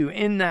back to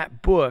in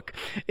that book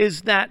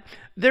is that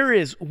there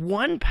is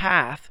one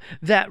path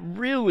that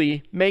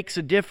really makes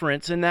a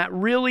difference and that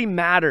really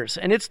matters.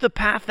 And it's the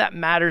path that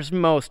matters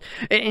most.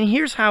 And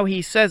here's how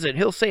he says it.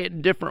 He'll say it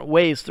in different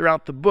ways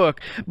throughout the book.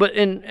 But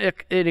in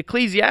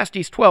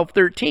Ecclesiastes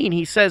 12:13,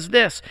 he says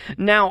this: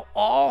 "Now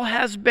all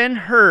has been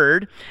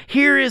heard.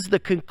 Here is the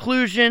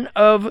conclusion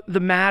of the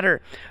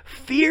matter.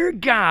 Fear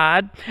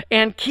God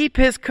and keep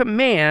his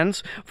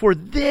commands, for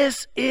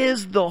this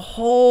is the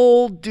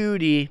whole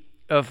duty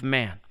of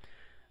man."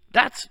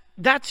 That's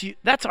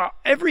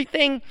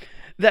everything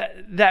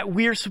that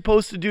we're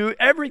supposed to do.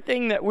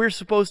 Everything that we're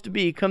supposed to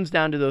be comes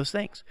down to those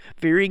things: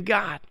 fearing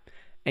God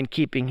and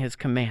keeping his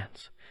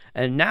commands.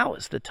 And now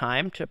is the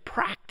time to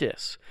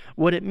practice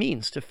what it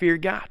means to fear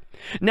God.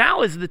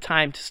 Now is the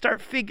time to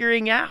start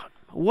figuring out,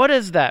 what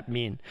does that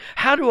mean?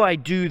 How do I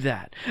do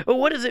that?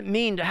 What does it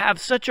mean to have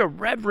such a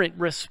reverent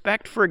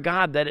respect for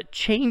God that it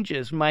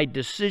changes my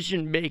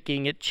decision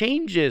making? It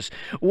changes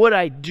what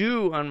I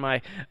do on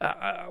my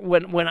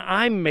when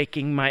I'm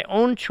making my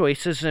own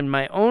choices and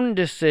my own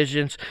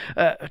decisions,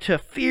 to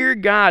fear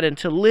God and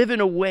to live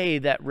in a way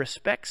that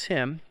respects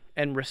him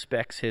and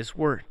respects his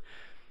word.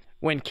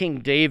 When King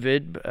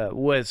David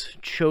was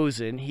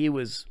chosen, he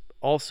was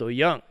also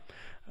young.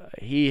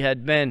 He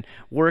had been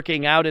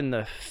working out in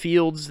the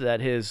fields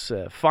that his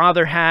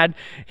father had.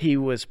 He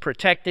was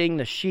protecting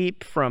the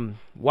sheep from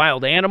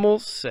wild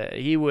animals.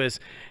 He was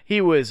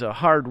a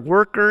hard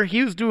worker.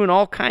 He was doing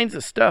all kinds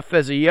of stuff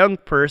as a young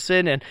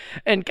person.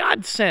 And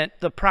God sent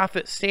the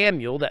prophet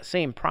Samuel, that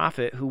same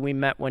prophet who we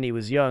met when he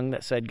was young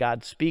that said,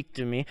 "God, speak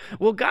to me."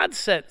 Well, God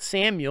sent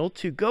Samuel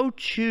to go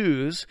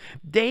choose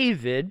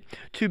David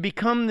to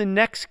become the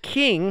next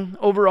king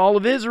over all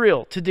of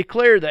Israel, to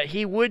declare that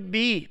he would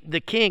be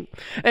the king.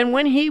 And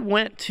when he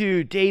went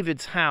to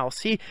David's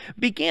house, he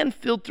began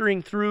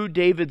filtering through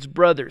David's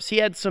brothers. He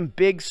had some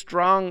big,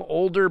 strong,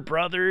 older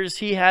brothers.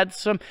 He had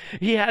some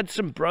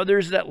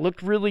brothers that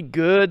looked really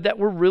good, that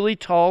were really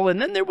tall.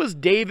 And then there was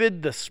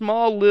David, the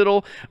small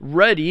little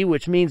ruddy,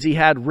 which means he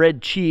had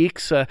red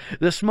cheeks,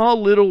 the small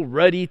little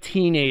ruddy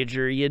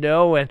teenager,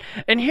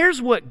 And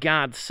here's what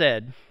God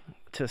said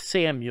to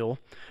Samuel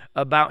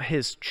about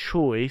his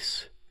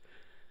choice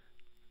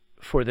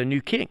for the new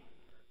king.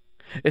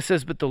 It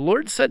says, "But the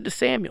Lord said to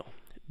Samuel,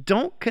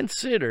 don't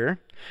consider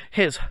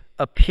his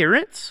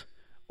appearance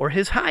or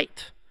his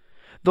height.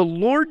 The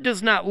Lord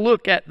does not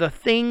look at the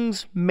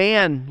things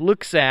man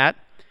looks at.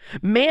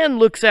 Man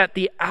looks at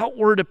the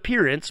outward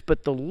appearance,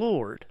 but the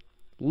Lord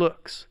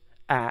looks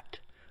at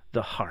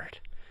the heart."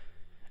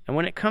 And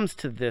when it comes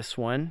to this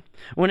one,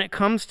 when it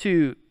comes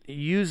to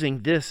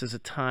using this as a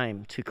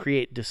time to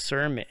create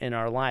discernment in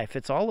our life,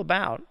 it's all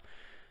about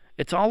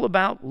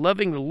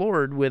loving the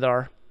Lord with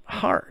our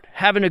heart,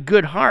 having a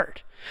good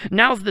heart.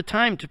 Now's the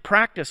time to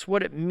practice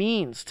what it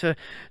means to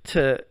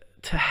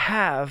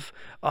have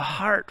a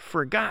heart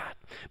for God,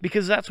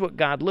 because that's what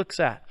God looks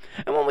at.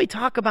 And when we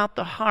talk about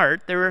the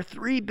heart, there are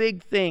three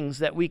big things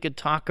that we could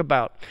talk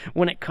about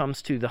when it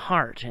comes to the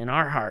heart in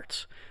our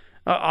hearts.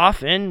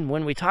 Often,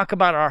 when we talk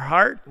about our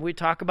heart, we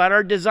talk about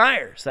our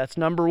desires. That's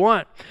number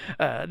one.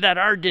 That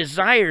our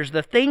desires,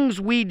 the things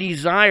we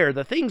desire,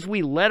 the things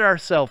we let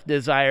ourselves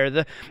desire,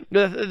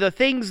 the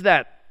things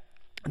that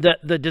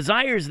the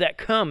desires that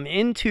come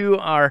into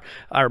our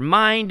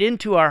mind,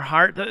 into our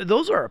heart,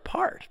 those are a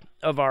part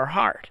of our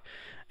heart.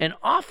 And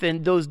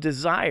often those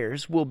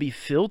desires will be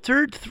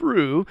filtered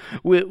through.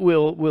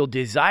 We'll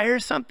desire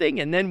something,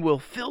 and then we'll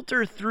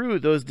filter through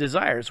those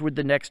desires with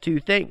the next two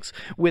things.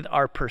 With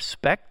our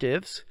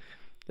perspectives,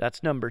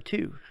 that's number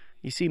two.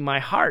 You see, my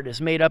heart is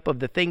made up of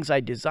the things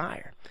I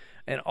desire,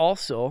 and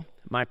also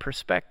my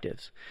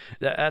perspectives.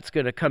 That's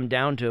going to come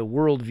down to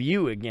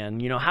worldview again,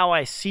 how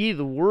I see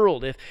the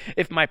world.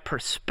 If my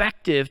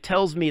perspective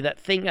tells me that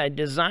thing I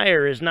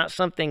desire is not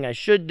something I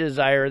should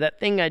desire, that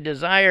thing I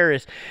desire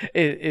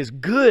is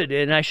good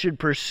and I should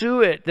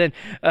pursue it,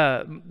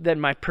 then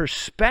my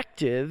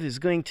perspective is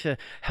going to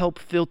help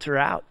filter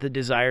out the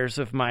desires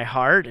of my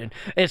heart, and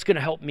it's going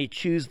to help me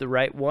choose the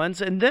right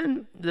ones. And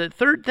then the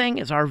third thing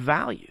is our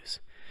values.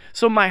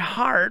 So my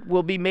heart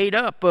will be made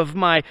up of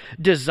my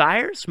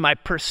desires, my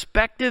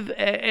perspective,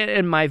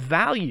 and my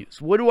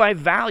values. What do I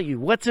value?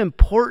 What's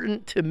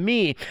important to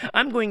me?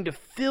 I'm going to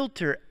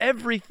filter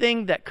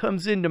everything that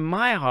comes into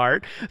my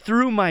heart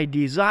through my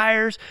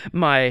desires,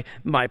 my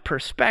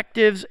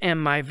perspectives,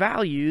 and my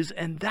values.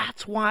 And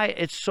that's why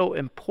it's so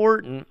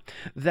important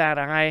that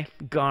I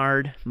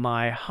guard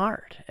my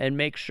heart and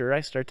make sure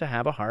I start to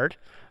have a heart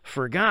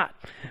for God,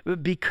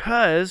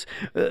 because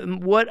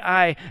what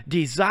I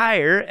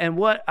desire and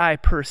what I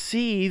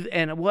perceive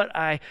and what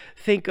I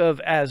think of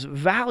as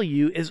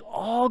value is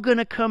all going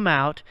to come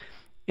out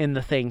in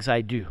the things I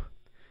do.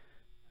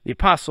 The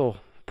Apostle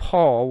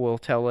Paul will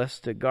tell us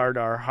to guard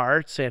our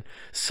hearts, and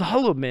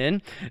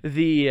Solomon,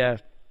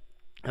 the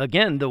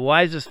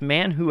wisest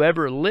man who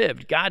ever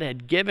lived, God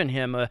had given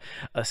him a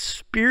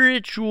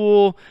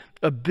spiritual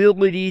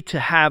ability to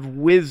have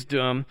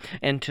wisdom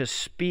and to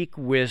speak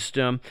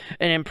wisdom.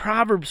 And in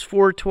Proverbs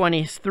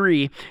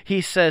 4:23,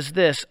 he says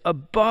this: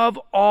 above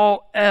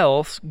all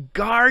else,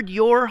 guard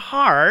your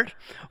heart,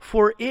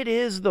 for it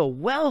is the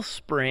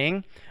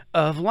wellspring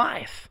of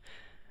life.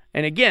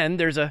 And again,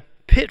 there's a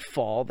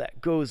pitfall that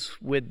goes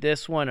with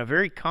this one, a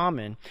very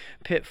common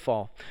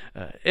pitfall.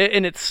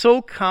 And it's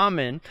so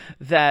common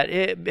that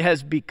it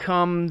has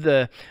become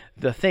the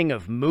thing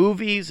of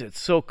movies. It's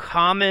so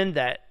common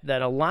that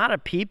a lot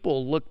of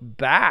people look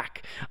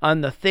back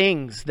on the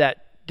things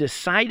that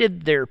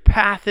decided their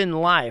path in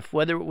life,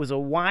 whether it was a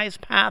wise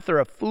path or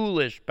a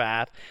foolish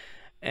path,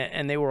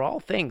 and they were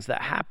all things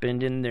that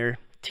happened in their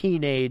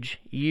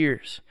teenage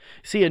years.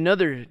 See,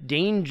 another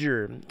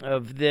danger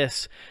of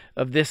this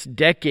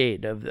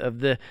decade,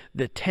 of the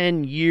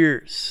 10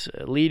 years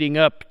leading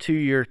up to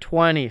your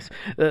 20s,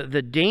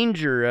 the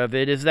danger of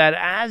it is that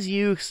as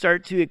you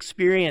start to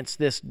experience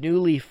this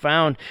newly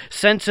found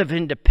sense of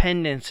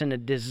independence and a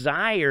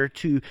desire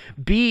to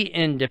be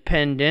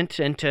independent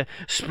and to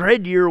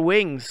spread your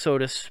wings, so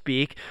to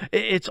speak,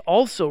 it's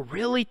also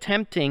really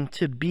tempting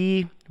to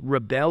be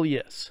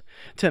rebellious,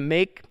 to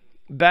make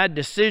bad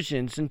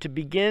decisions, and to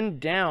begin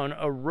down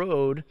a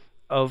road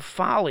of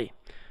folly.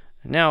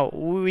 Now,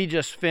 we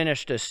just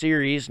finished a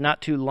series not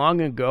too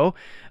long ago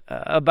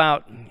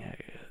about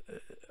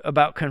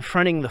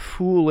confronting the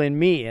fool in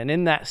me. And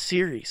in that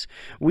series,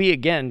 we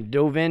again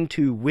dove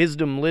into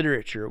wisdom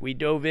literature. We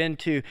dove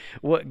into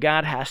what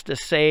God has to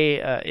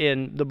say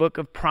in the book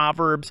of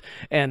Proverbs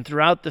and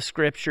throughout the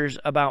scriptures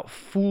about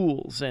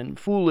fools and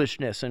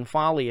foolishness and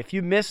folly. If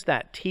you missed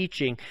that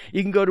teaching,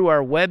 you can go to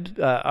our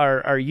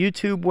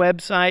YouTube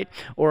website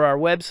or our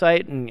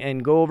website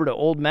and go over to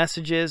Old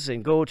Messages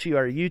and go to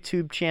our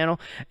YouTube channel,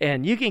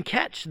 and you can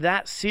catch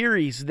that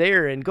series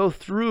there and go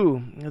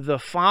through the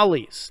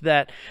follies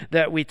that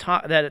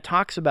it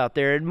talks about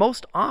there. And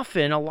most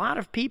often, a lot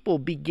of people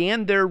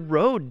began their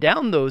road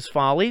down those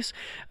follies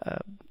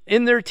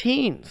in their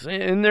teens,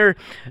 in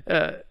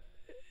the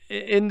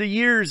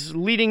years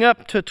leading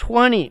up to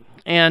 20.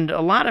 And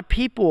a lot of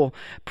people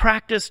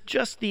practiced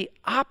just the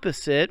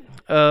opposite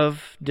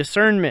of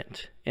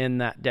discernment in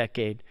that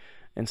decade.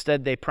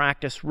 Instead, they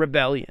practice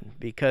rebellion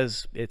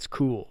because it's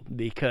cool,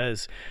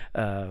 because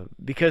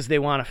they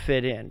want to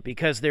fit in,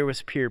 because there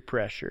was peer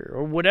pressure,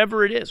 or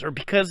whatever it is, or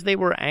because they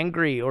were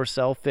angry or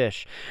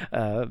selfish.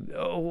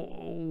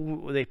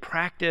 They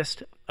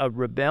practiced a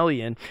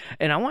rebellion.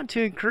 And I want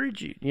to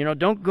encourage you,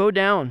 don't go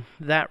down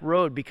that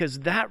road, because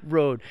that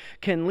road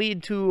can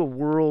lead to a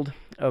world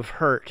of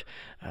hurt.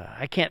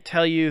 I can't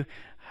tell you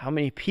how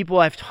many people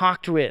I've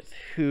talked with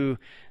who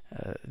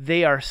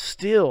they are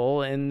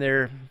still in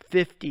their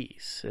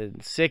 50s and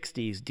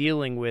 60s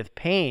dealing with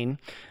pain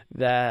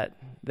that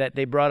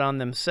they brought on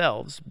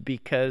themselves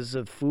because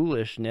of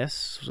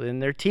foolishness in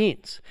their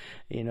teens.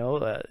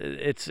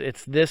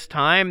 It's this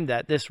time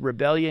that this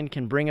rebellion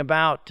can bring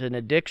about an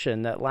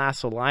addiction that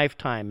lasts a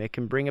lifetime. It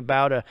can bring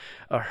about a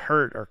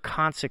hurt or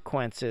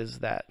consequences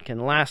that can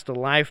last a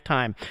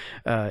lifetime.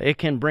 It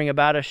can bring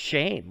about a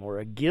shame or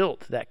a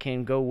guilt that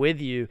can go with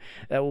you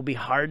that will be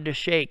hard to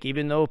shake.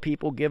 Even though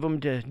people give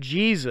them to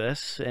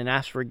Jesus and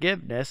ask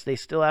forgiveness, they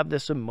still have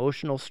this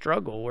emotional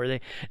struggle where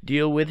they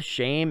deal with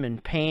shame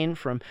and pain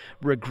from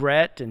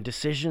regret and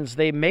decisions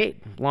they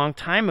made a long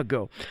time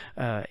ago.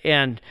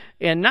 And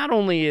not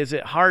only is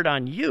it hard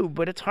on you,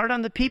 but it's hard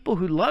on the people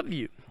who love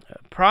you.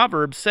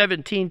 Proverbs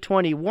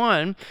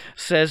 17:21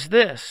 says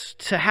this: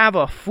 to have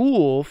a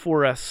fool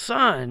for a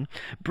son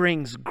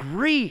brings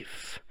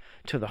grief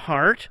to the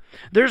heart.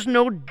 There's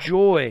no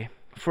joy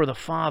for the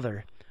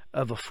father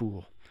of a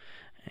fool.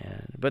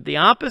 But the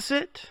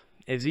opposite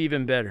is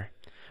even better.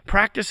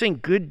 Practicing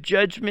good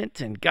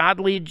judgment and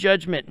godly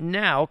judgment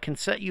now can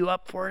set you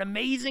up for an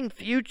amazing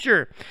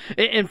future.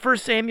 In 1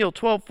 Samuel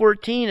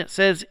 12:14, it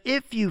says,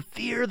 "If you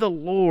fear the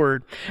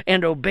Lord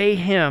and obey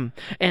him,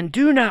 and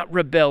do not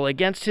rebel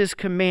against his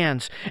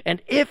commands,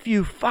 and if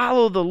you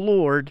follow the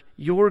Lord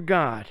your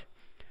God,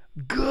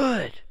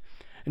 good."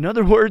 In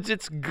other words,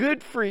 it's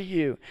good for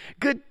you.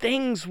 Good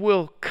things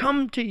will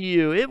come to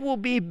you. It will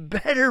be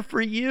better for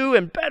you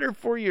and better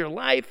for your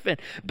life and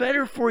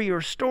better for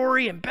your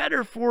story and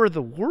better for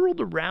the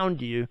world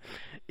around you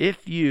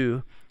if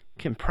you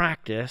can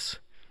practice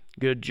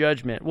good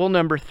judgment. Well,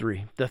 number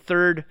 3, the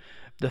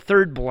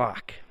third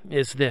block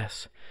is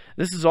this.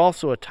 This is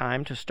also a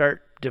time to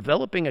start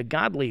developing a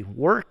godly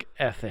work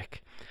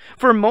ethic.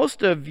 For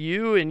most of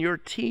you in your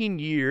teen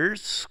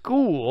years,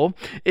 school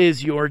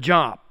is your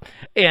job.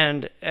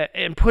 And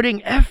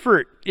putting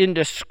effort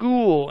into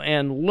school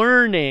and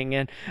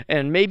learning,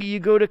 and maybe you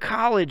go to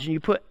college and you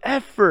put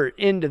effort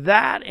into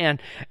that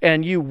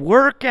and you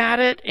work at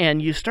it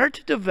and you start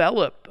to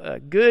develop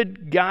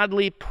good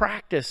godly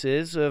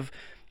practices of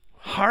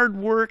hard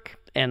work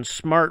and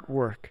smart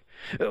work.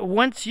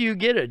 Once you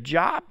get a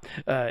job,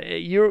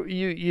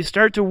 you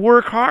start to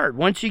work hard.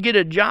 Once you get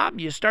a job,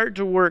 you start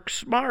to work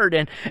smart,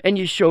 and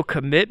you show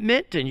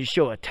commitment, and you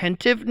show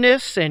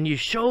attentiveness, and you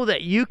show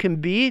that you can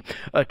be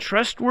a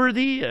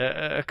trustworthy,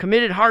 a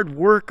committed hard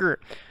worker.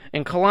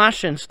 In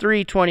Colossians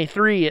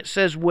 3:23, it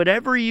says,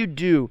 "Whatever you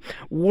do,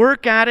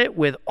 work at it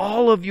with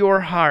all of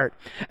your heart,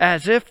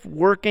 as if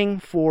working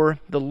for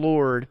the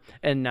Lord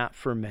and not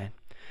for men."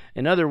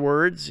 In other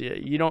words,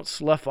 you don't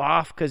slough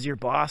off because your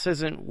boss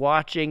isn't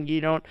watching. You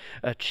don't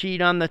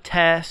cheat on the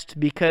test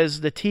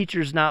because the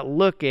teacher's not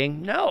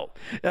looking. No,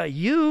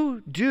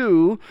 you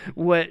do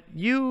what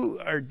you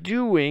are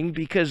doing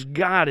because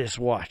God is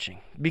watching,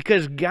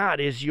 because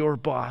God is your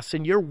boss,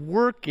 and you're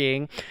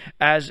working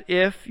as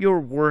if you're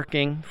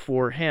working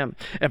for him.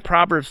 In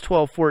Proverbs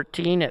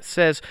 12:14, it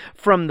says,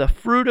 "From the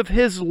fruit of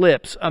his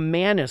lips a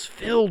man is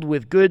filled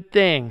with good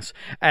things,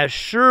 as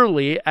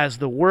surely as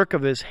the work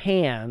of his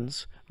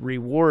hands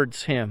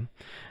rewards him."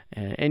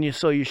 And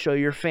so you show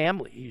your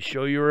family, you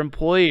show your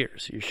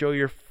employers, you show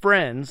your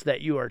friends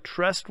that you are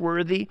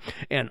trustworthy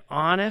and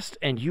honest,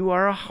 and you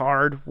are a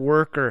hard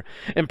worker.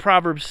 In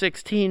Proverbs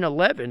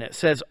 16:11, it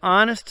says,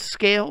 "Honest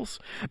scales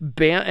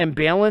and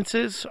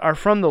balances are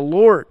from the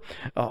Lord.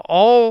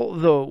 All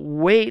the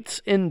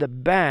weights in the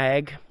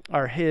bag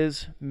are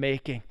his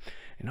making."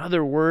 In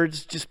other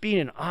words, just being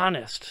an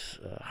honest,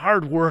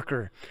 hard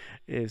worker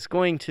is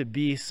going to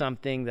be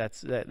something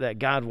that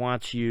God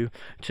wants you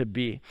to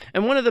be.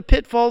 And one of the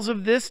pitfalls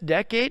of this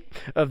decade,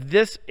 of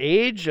this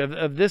age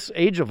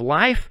of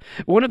life,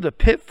 one of the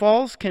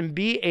pitfalls can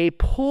be a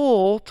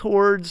pull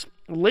towards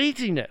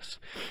laziness,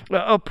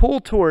 a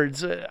pull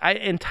towards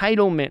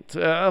entitlement,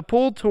 a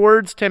pull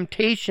towards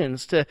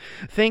temptations to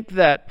think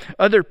that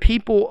other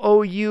people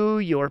owe you,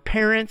 your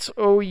parents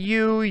owe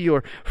you,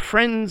 your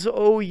friends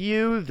owe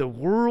you, the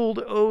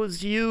world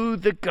owes you,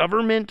 the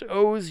government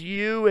owes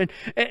you.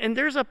 And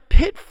there's a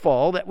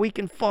pitfall that we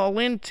can fall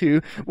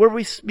into where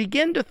we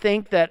begin to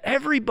think that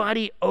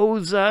everybody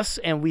owes us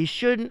and we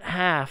shouldn't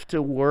have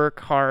to work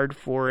hard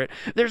for it.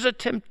 There's a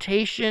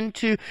temptation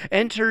to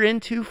enter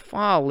into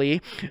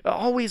folly,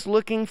 always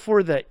looking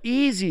for the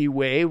easy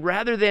way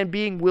rather than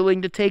being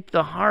willing to take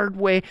the hard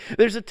way.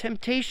 There's a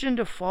temptation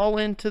to fall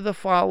into the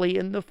folly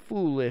and the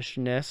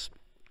foolishness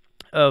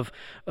of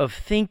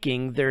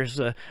thinking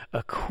there's a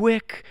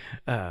quick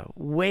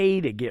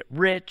way to get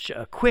rich,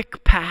 a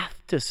quick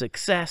path to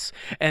success,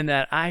 and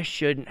that I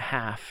shouldn't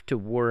have to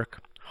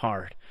work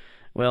hard.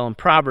 Well, in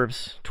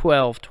Proverbs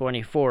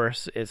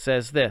 12:24, it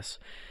says this,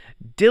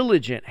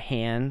 "Diligent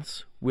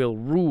hands will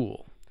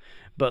rule,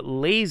 but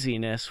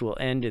laziness will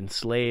end in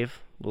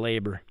slave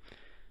labor."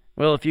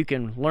 Well, if you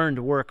can learn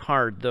to work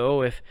hard,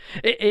 though,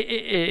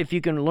 if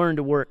you can learn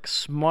to work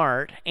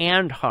smart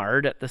and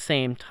hard at the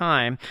same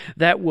time,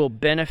 that will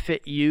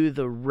benefit you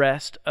the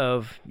rest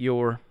of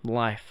your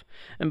life.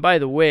 And by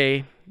the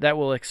way, that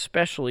will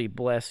especially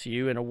bless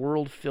you in a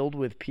world filled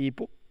with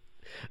people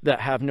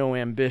that have no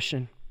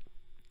ambition.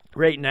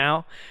 Right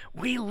now,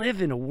 we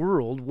live in a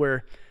world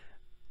where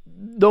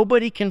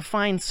nobody can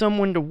find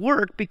someone to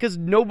work because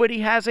nobody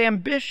has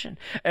ambition.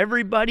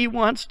 Everybody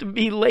wants to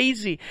be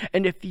lazy.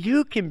 And if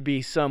you can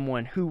be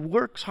someone who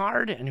works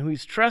hard and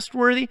who's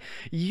trustworthy,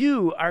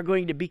 you are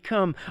going to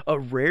become a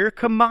rare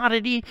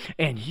commodity,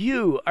 and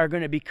you are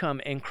going to become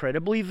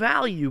incredibly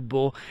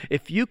valuable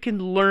if you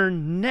can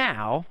learn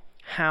now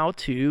how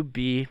to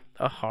be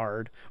a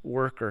hard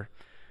worker.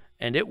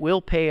 And it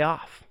will pay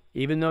off.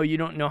 Even though you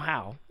don't know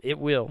how, it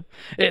will.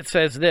 It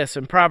says this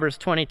in Proverbs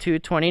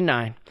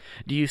 22:29.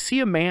 "Do you see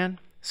a man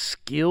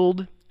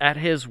skilled at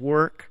his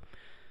work?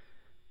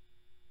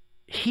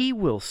 He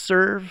will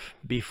serve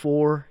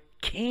before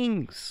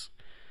kings.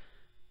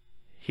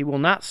 He will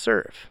not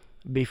serve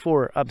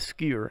before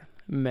obscure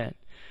men."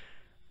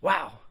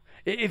 Wow.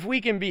 If we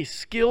can be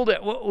skilled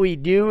at what we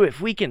do, if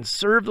we can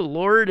serve the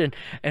Lord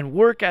and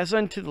work as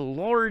unto the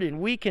Lord, and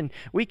we can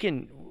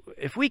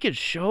if we could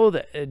show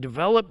that,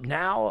 develop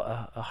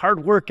now a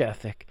hard work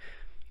ethic,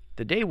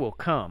 the day will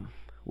come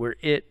where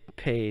it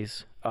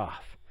pays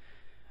off.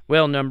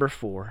 Well, number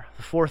 4,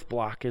 the fourth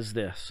block is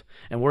this,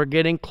 and we're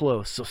getting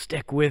close, so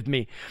stick with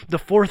me. The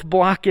fourth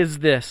block is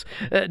this.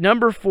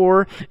 Number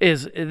 4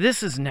 is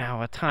this is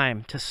now a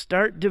time to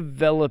start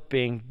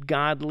developing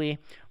godly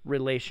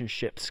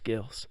relationship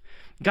skills.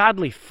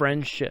 Godly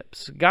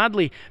friendships,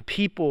 godly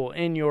people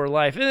in your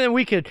life. And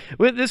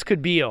then this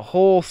could be a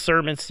whole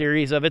sermon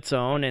series of its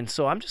own, and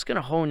so I'm just going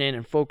to hone in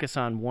and focus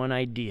on one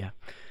idea.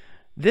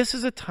 This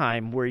is a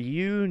time where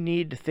you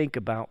need to think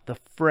about the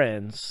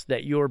friends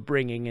that you're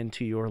bringing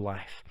into your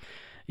life.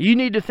 You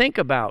need to think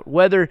about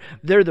whether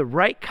they're the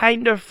right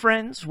kind of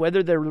friends,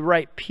 whether they're the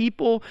right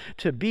people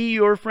to be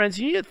your friends.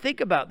 You need to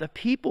think about the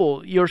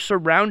people you're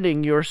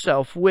surrounding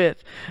yourself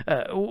with.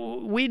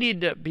 We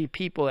need to be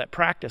people that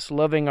practice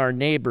loving our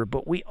neighbor,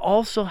 but we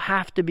also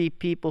have to be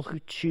people who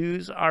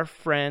choose our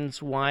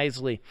friends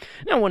wisely.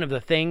 Now, one of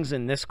the things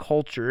in this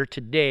culture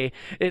today,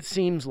 it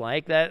seems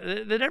like that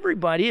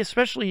everybody,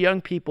 especially young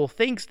people,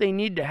 thinks they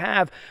need to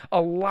have a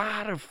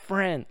lot of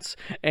friends.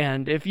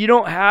 And if you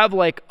don't have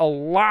like a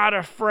lot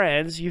of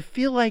friends, you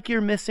feel like you're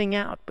missing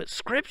out. But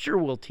Scripture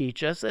will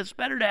teach us that it's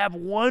better to have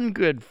one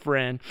good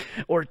friend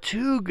or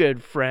 2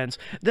 good friends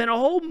than a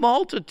whole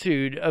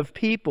multitude of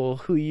people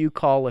who you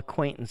call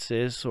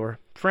acquaintances or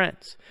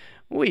friends.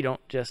 We don't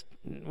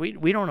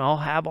all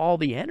have all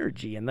the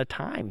energy and the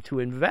time to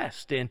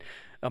invest in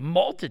a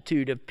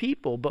multitude of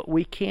people, but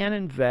we can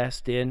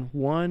invest in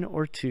 1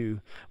 or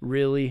 2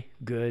 really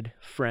good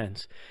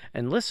friends.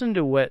 And listen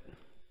to what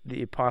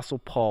the Apostle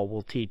Paul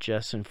will teach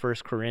us in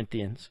 1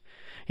 Corinthians.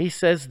 He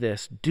says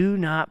this, "Do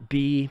not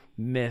be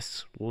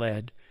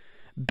misled.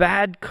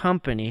 Bad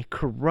company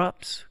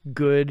corrupts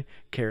good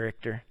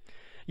character."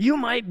 You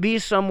might be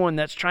someone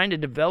that's trying to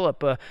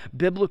develop a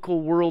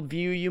biblical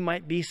worldview. You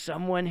might be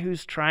someone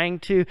who's trying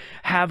to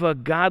have a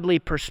godly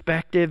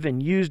perspective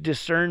and use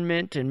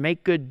discernment and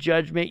make good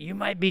judgment. You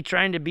might be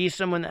trying to be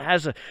someone that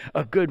has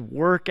a good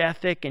work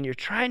ethic, and you're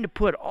trying to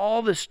put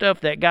all the stuff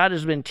that God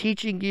has been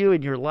teaching you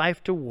in your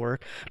life to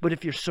work. But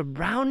if you're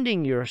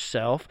surrounding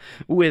yourself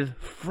with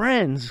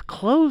friends,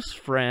 close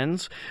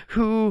friends,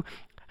 who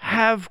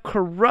have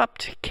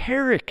corrupt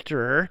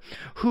character,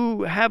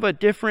 who have a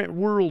different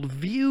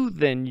worldview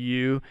than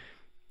you,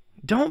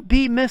 don't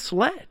be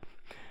misled.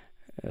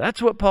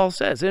 That's what Paul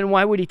says. And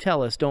why would he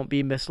tell us don't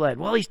be misled?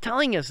 Well, he's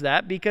telling us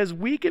that because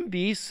we can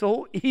be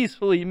so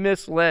easily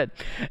misled.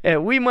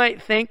 And we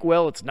might think,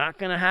 well, it's not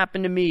going to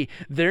happen to me.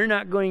 They're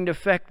not going to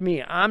affect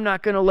me. I'm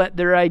not going to let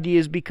their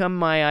ideas become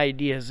my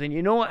ideas. And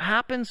you know what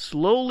happens?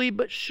 Slowly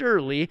but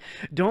surely,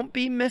 don't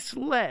be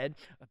misled.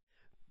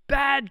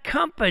 Bad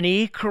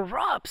company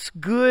corrupts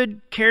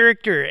good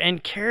character,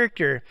 and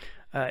character,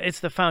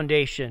 it's the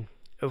foundation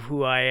of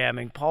who I am.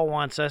 And Paul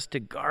wants us to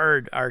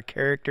guard our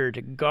character,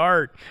 to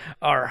guard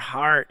our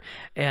heart.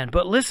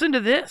 But listen to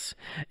this.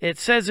 It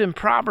says in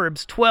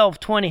Proverbs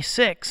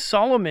 12:26,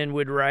 Solomon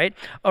would write,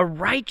 "A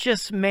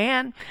righteous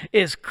man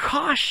is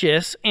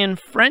cautious in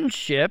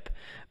friendship,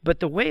 but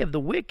the way of the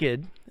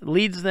wicked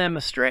leads them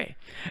astray."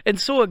 And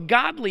so a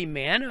godly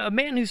man, a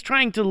man who's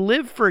trying to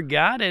live for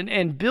God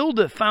and build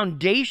a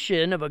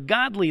foundation of a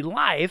godly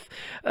life,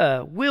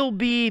 will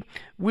be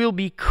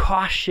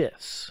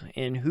cautious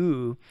in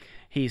who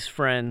he's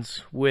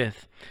friends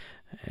with.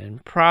 In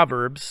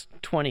Proverbs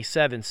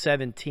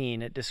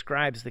 27:17, it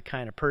describes the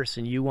kind of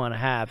person you want to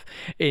have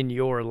in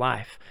your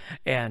life.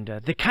 And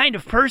the kind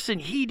of person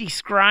he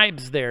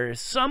describes there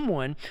is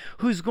someone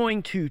who's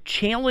going to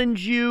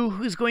challenge you,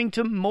 who's going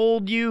to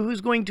mold you,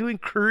 who's going to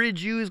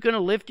encourage you, who's going to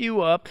lift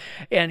you up,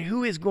 and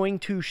who is going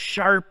to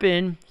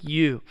sharpen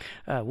you.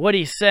 What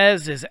he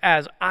says is,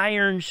 as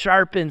iron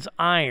sharpens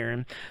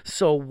iron,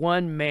 so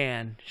one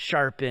man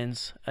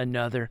sharpens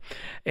another.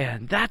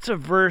 And that's a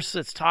verse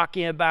that's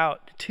talking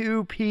about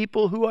 2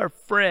 people who are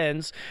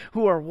friends,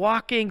 who are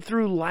walking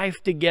through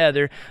life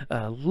together,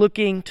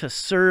 looking to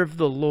serve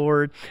the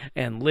Lord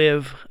and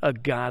live a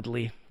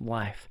godly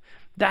life.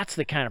 That's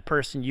the kind of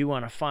person you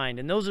want to find,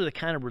 and those are the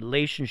kind of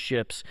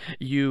relationships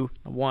you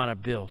want to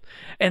build.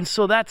 And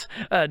so that's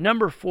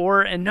number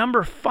 4. And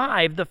number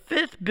 5, the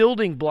 5th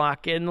building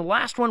block, and the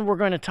last one we're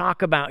going to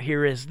talk about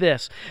here is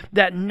this,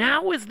 that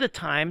now is the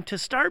time to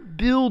start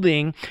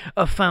building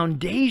a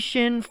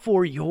foundation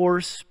for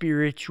your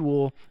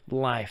spiritual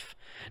life.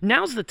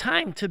 Now's the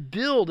time to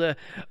build a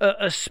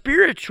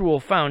spiritual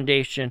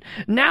foundation.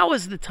 Now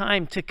is the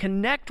time to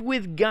connect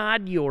with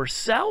God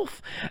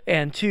yourself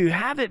and to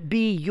have it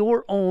be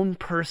your own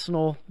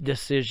personal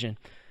decision.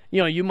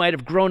 You know, you might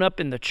have grown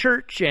up in the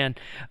church and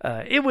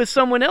it was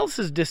someone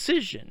else's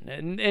decision.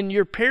 And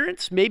your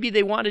parents, maybe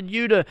they wanted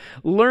you to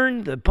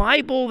learn the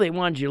Bible. They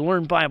wanted you to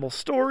learn Bible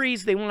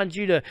stories. They wanted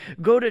you to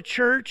go to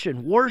church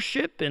and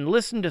worship and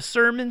listen to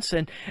sermons.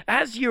 And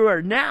as you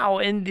are now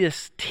in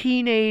this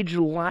teenage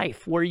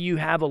life where you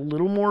have a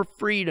little more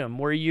freedom,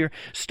 where you're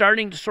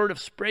starting to sort of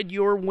spread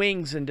your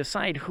wings and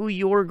decide who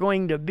you're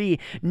going to be,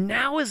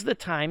 now is the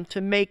time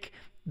to make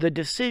the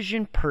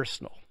decision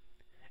personal.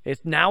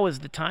 Now is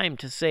the time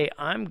to say,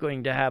 I'm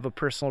going to have a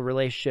personal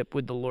relationship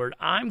with the Lord.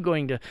 I'm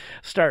going to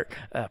start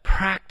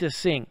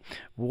practicing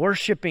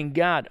worshiping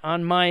God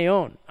on my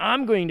own.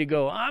 I'm going to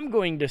go. I'm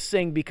going to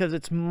sing because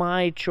it's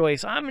my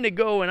choice. I'm going to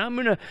go and I'm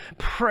going to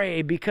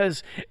pray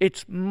because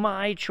it's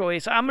my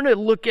choice. I'm going to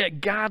look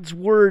at God's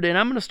word and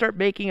I'm going to start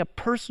making a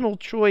personal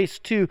choice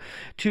to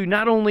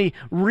not only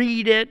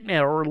read it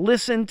or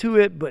listen to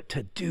it, but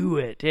to do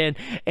it.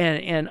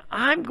 And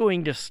I'm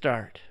going to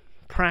start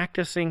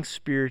practicing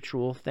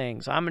spiritual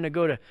things. I'm going to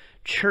go to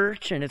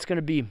church and it's going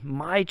to be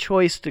my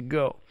choice to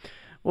go.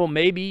 Well,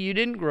 maybe you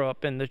didn't grow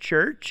up in the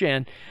church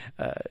and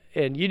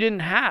you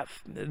didn't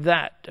have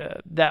that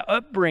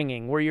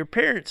upbringing where your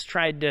parents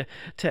tried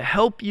to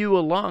help you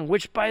along,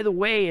 which, by the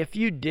way, if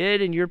you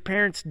did and your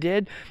parents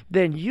did,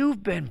 then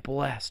you've been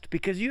blessed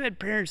because you had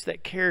parents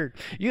that cared.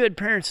 You had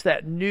parents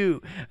that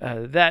knew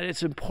that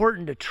it's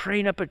important to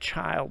train up a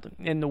child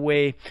in the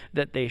way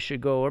that they should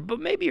go. But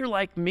maybe you're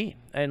like me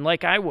and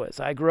like I was.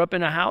 I grew up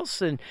in a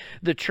house and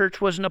the church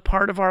wasn't a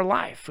part of our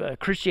life.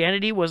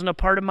 Christianity wasn't a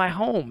part of my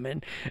home.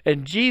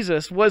 And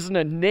Jesus wasn't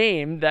a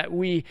name that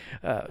we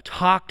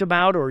talked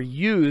about or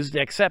used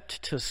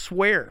except to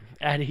swear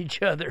at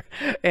each other.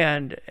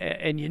 And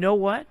you know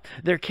what?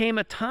 There came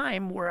a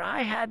time where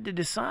I had to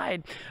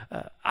decide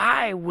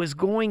I was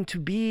going to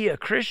be a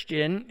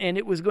Christian and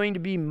it was going to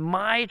be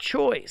my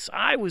choice.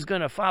 I was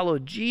going to follow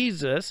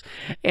Jesus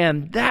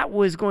and that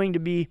was going to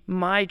be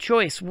my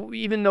choice,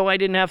 even though I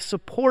didn't have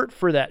support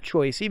for that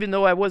choice, even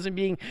though I wasn't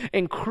being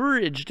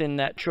encouraged in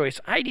that choice.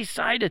 I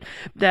decided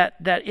that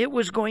it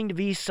was going to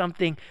be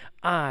something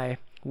I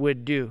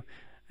would do.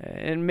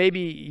 And maybe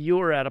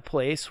you're at a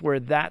place where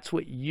that's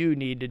what you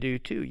need to do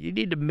too. You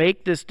need to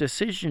make this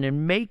decision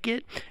and make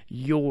it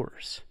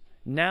yours.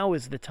 Now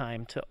is the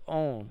time to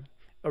own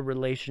a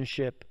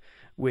relationship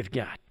with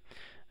God.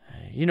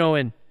 You know,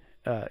 in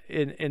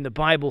the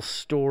Bible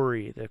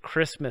story, the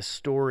Christmas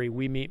story,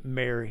 we meet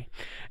Mary.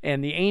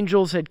 And the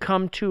angels had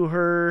come to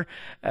her.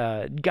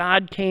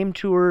 God came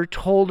to her,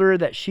 told her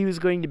that she was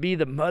going to be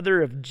the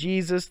mother of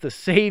Jesus, the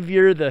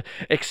Savior, the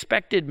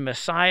expected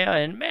Messiah.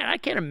 And man, I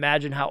can't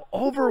imagine how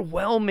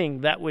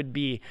overwhelming that would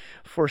be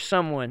for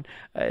someone,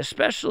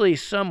 especially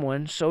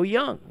someone so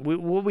young.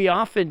 What we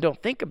often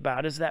don't think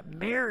about is that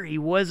Mary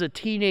was a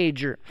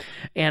teenager.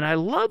 And I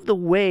love the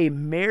way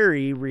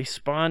Mary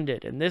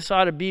responded. And this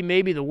ought to be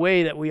maybe the way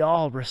that we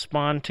all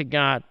respond to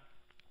God.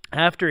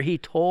 After he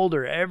told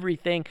her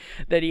everything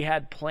that he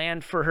had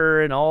planned for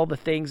her and all the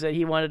things that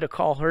he wanted to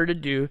call her to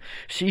do,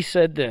 she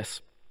said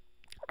this,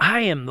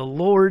 "I am the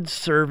Lord's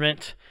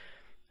servant.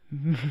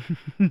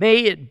 May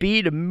it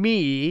be to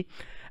me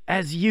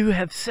as you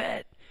have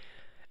said."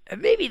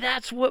 And maybe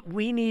that's what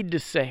we need to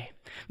say.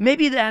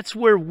 Maybe that's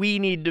where we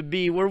need to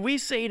be, where we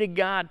say to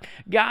God,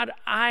 God,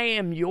 I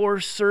am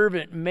your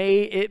servant.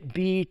 May it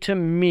be to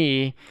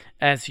me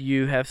as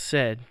you have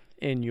said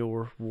in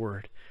your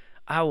word.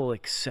 I will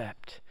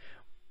accept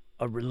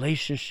a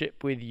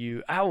relationship with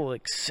you. I will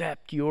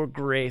accept your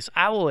grace.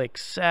 I will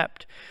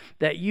accept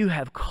that you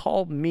have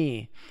called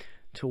me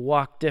to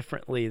walk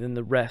differently than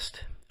the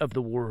rest of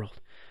the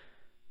world.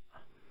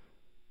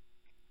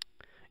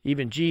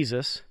 Even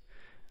Jesus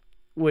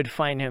would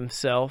find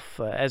himself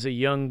as a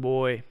young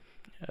boy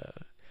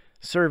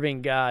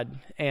serving God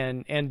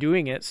and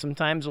doing it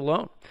sometimes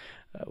alone.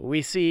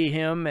 We see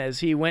him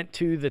as he went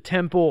to the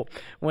temple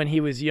when he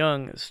was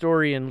young. A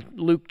story in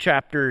Luke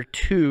chapter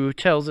 2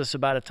 tells us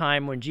about a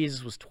time when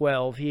Jesus was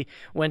 12. He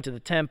went to the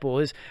temple.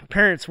 His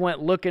parents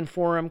went looking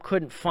for him,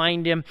 couldn't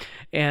find him,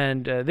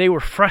 and they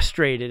were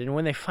frustrated. And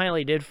when they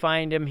finally did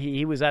find him,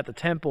 he was at the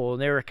temple,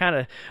 and they were kind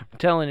of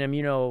telling him,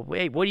 you know,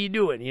 hey, what are you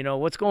doing? You know,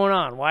 what's going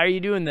on? Why are you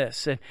doing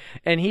this?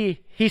 And he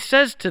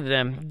says to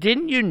them,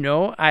 didn't you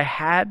know I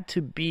had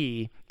to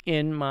be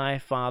in my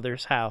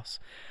Father's house?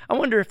 I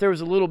wonder if there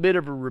was a little bit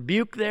of a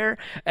rebuke there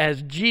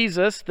as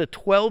Jesus, the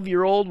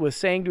 12-year-old, was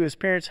saying to his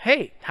parents,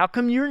 hey, how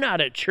come you're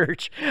not at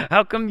church?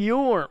 How come you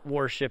weren't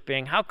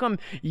worshiping? How come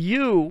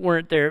you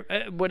weren't there?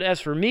 But as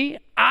for me,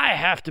 I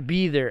have to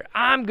be there.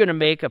 I'm going to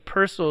make a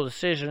personal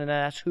decision, and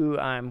that's who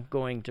I'm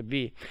going to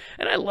be.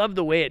 And I love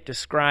the way it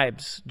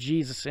describes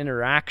Jesus'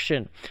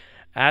 interaction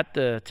at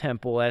the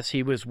temple as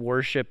he was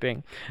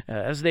worshiping,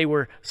 as they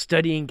were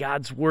studying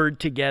God's word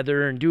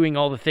together and doing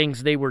all the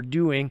things they were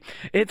doing.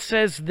 It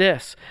says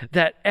this,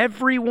 that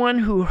everyone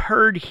who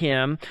heard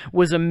him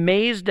was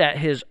amazed at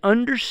his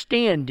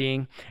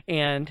understanding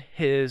and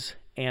his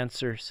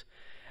answers.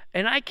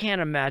 And I can't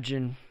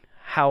imagine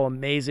how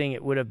amazing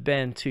it would have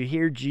been to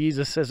hear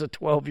Jesus as a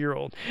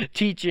 12-year-old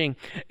teaching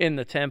in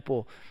the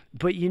temple.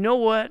 But you know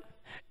what?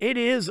 It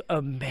is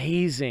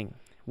amazing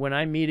when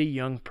I meet a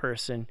young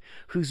person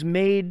who's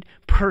made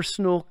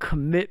personal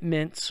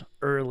commitments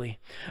early.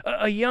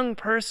 A young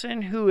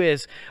person who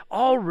is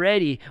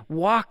already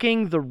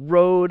walking the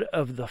road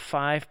of the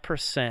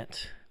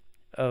 5%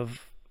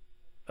 of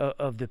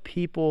of the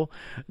people,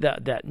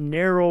 that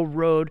narrow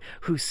road,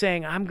 who's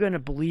saying, I'm going to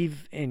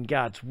believe in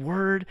God's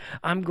word.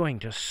 I'm going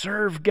to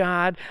serve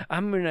God.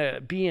 I'm going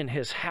to be in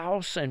his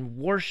house and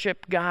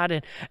worship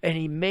God. And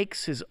he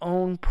makes his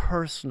own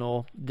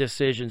personal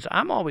decisions.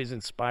 I'm always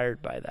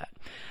inspired by that.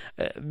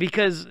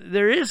 Because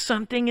there is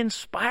something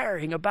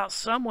inspiring about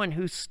someone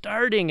who's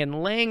starting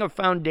and laying a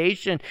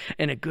foundation,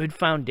 and a good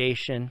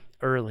foundation,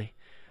 early.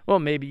 Well,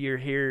 maybe you're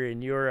here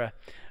and you're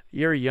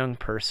a young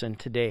person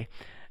today,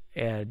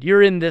 and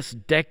you're in this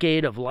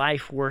decade of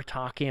life we're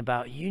talking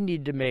about. You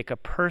need to make a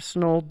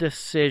personal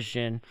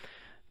decision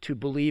to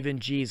believe in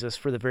Jesus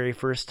for the very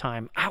first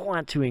time. I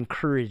want to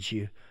encourage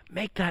you,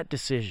 make that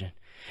decision.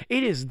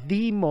 It is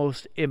the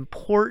most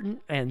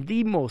important and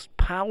the most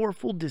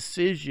powerful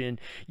decision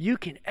you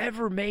can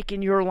ever make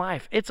in your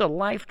life. It's a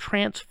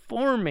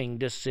life-transforming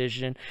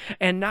decision.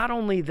 And not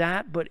only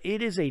that, but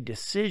it is a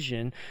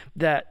decision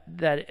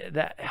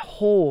that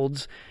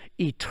holds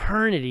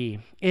eternity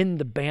in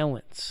the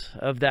balance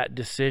of that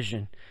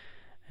decision.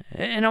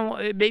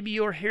 And maybe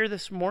you're here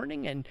this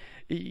morning and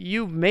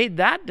you've made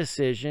that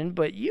decision,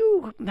 but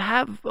you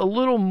have a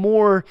little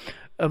more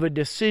of a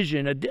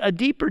decision, a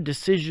deeper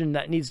decision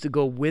that needs to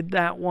go with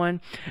that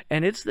one.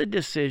 And it's the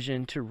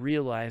decision to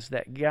realize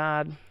that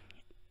God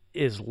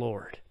is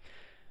Lord,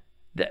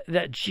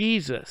 that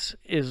Jesus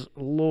is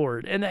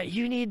Lord, and that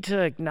you need to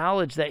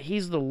acknowledge that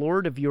he's the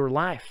Lord of your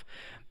life.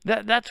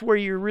 That's where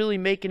you're really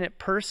making it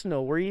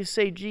personal, where you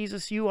say,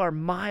 Jesus, you are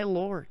my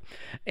Lord,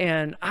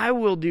 and I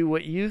will do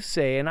what you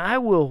say, and I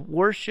will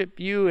worship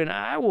you, and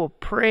I will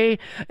pray,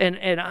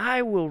 and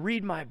I will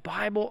read my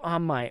Bible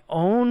on my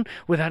own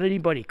without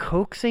anybody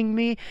coaxing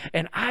me,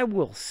 and I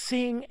will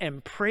sing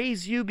and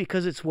praise you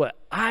because it's what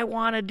I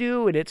want to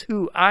do, and it's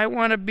who I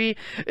want to be.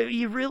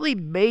 You really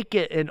make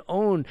it and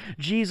own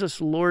Jesus'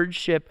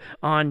 lordship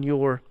on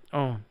your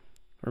own.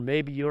 Or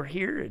maybe you're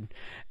here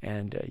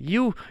and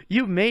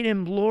you've made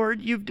him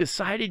Lord. You've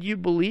decided you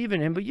believe in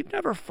him, but you've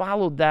never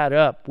followed that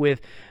up with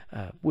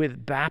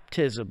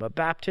baptism, a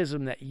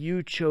baptism that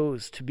you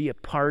chose to be a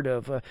part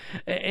of,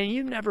 and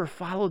you've never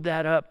followed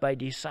that up by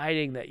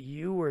deciding that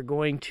you were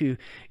going to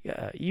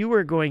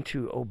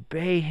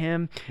obey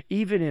him,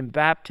 even in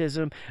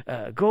baptism,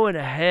 going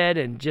ahead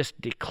and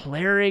just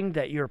declaring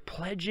that you're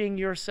pledging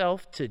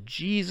yourself to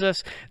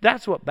Jesus.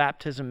 That's what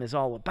baptism is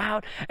all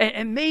about.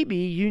 And maybe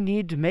you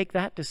need to make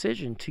that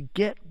decision to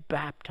get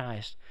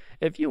baptized.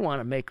 If you want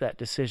to make that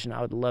decision,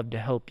 I would love to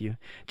help you.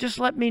 Just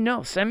let me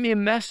know. Send me a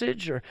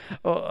message or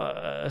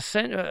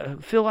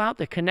fill out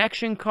the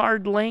connection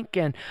card link.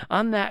 And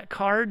on that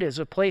card is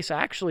a place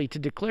actually to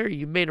declare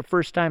you made a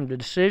first-time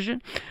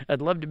decision.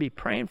 I'd love to be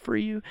praying for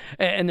you.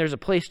 And there's a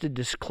place to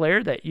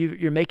declare that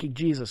you're making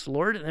Jesus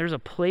Lord. And there's a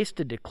place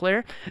to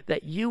declare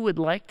that you would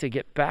like to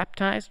get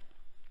baptized.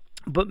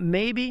 But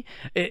maybe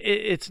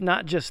it's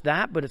not just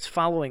that, but it's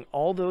following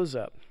all those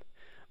up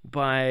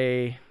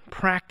by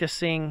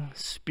practicing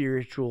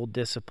spiritual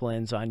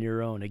disciplines on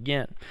your own.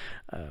 Again,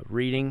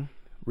 reading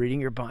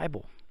your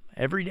Bible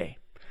every day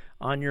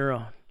on your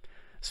own.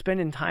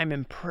 Spending time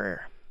in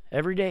prayer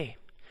every day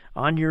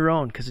on your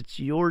own because it's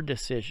your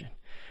decision.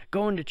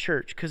 Going to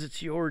church because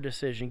it's your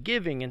decision.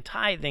 Giving and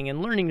tithing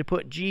and learning to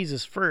put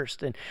Jesus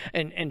first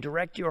and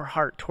direct your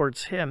heart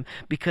towards him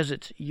because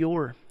it's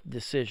your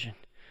decision.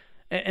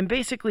 And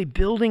basically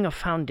building a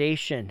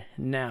foundation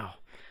now.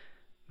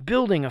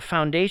 Building a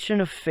foundation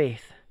of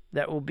faith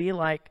that will be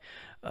like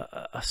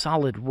a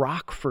solid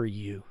rock for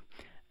you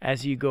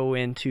as you go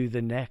into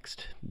the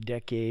next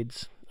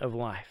decades of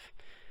life.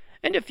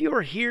 And if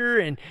you're here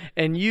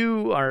and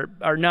you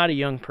are not a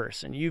young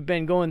person, you've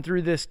been going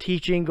through this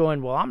teaching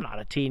going, well, I'm not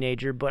a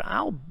teenager, but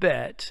I'll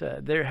bet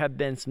there have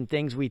been some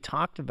things we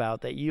talked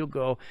about that you'll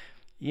go,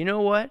 you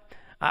know what?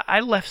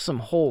 I left some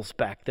holes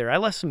back there. I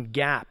left some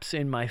gaps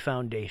in my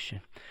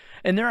foundation.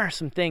 And there are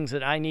some things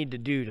that I need to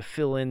do to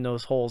fill in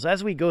those holes.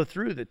 As we go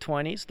through the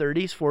 20s,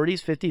 30s,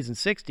 40s, 50s, and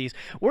 60s,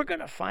 we're going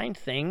to find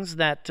things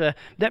that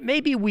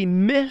maybe we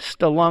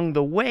missed along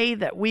the way,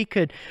 that we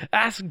could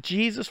ask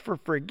Jesus for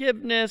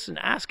forgiveness and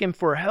ask him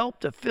for help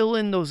to fill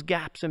in those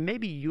gaps. And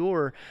maybe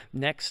your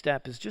next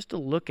step is just to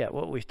look at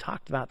what we've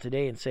talked about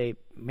today and say,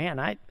 man,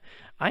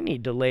 I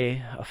need to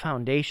lay a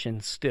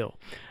foundation still,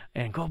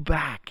 and go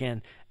back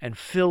and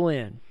fill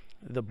in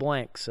the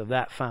blanks of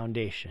that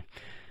foundation.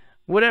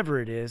 Whatever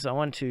it is, I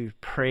want to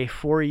pray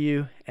for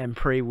you and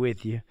pray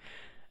with you.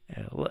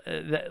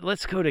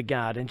 Let's go to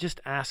God and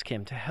just ask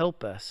him to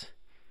help us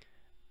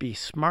be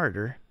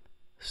smarter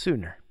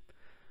sooner.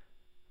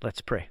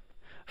 Let's pray.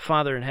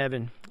 Father in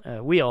heaven,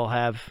 we all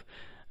have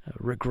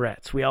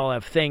regrets. We all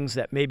have things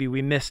that maybe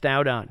we missed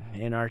out on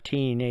in our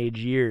teenage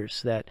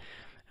years, that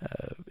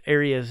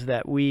areas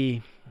that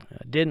we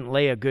didn't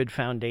lay a good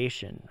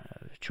foundation,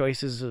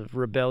 choices of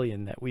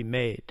rebellion that we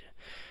made.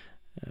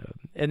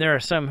 And there are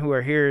some who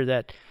are here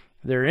that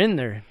they're in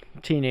their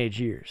teenage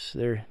years.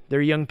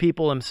 They're young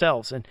people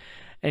themselves.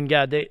 And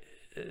God,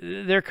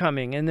 they're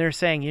coming and they're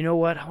saying, you know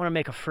what? I want to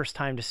make a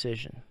first-time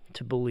decision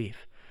to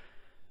believe.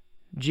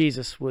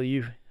 Jesus, will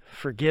you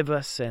forgive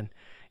us and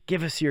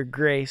Give us your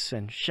grace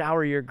and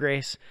shower your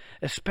grace,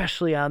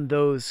 especially on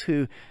those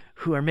who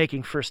are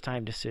making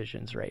first-time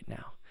decisions right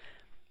now.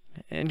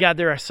 And God,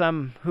 there are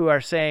some who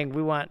are saying,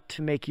 we want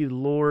to make you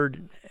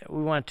Lord.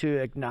 We want to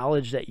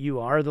acknowledge that you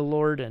are the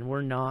Lord and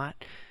we're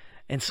not.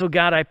 And so,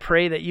 God, I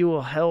pray that you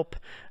will help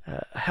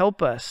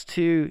us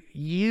to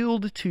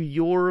yield to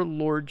your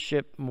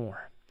lordship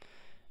more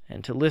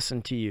and to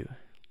listen to you.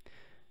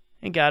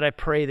 And God, I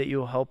pray that you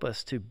will help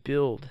us to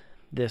build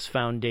this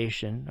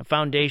foundation, a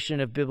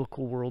foundation of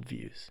biblical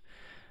worldviews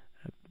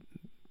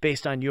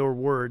based on your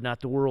word,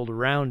 not the world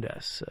around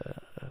us,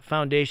 a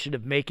foundation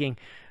of making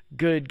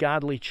good,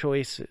 godly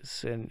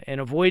choices and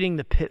avoiding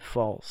the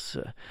pitfalls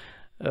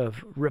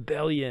of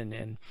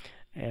rebellion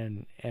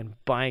and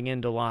buying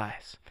into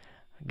lies.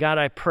 God,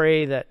 I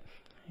pray that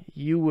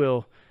you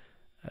will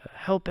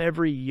help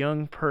every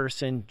young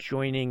person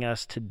joining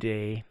us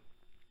today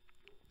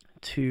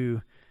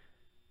to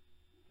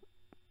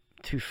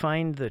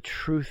find the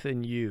truth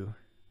in you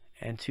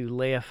and to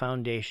lay a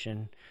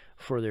foundation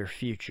for their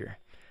future.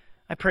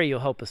 I pray you'll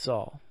help us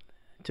all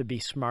to be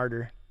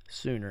smarter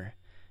sooner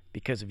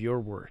because of your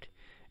word.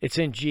 It's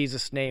in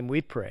Jesus' name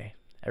we pray.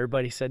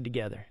 Everybody said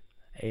together,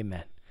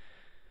 amen.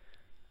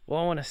 Well,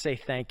 I want to say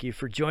thank you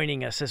for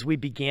joining us as we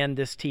began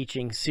this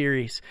teaching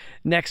series.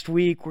 Next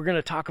week, we're going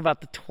to talk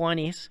about the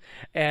 20s,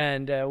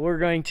 and we're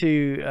going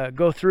to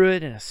go through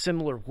it in a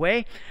similar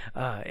way.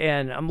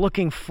 And I'm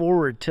looking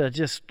forward to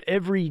just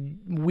every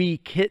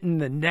week hitting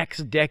the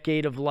next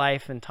decade of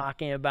life and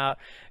talking about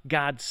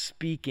God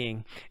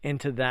speaking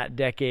into that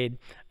decade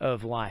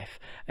of life.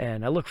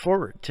 And I look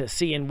forward to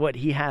seeing what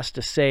he has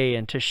to say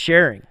and to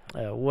sharing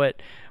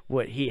what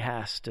he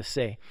has to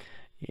say.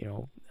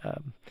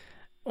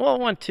 Well, I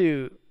want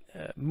to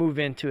move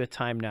into a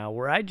time now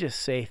where I just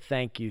say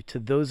thank you to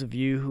those of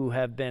you who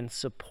have been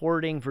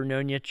supporting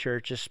Vernonia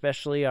Church,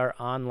 especially our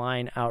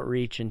online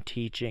outreach and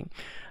teaching.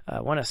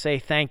 I want to say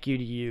thank you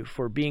to you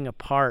for being a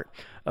part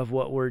of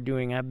what we're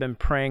doing. I've been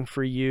praying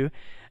for you,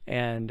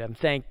 and I'm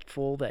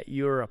thankful that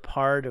you're a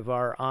part of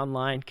our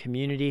online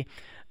community.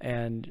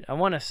 And I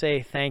want to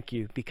say thank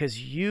you because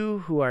you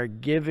who are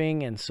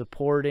giving and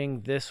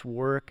supporting this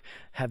work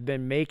have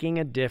been making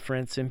a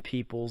difference in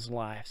people's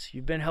lives.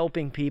 You've been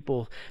helping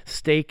people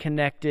stay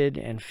connected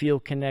and feel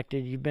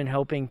connected. You've been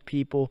helping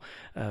people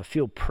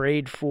feel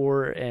prayed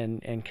for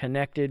and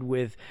connected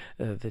with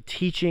the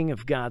teaching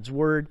of God's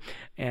Word.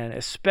 And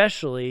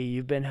especially,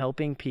 you've been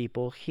helping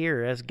people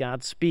hear as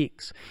God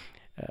speaks.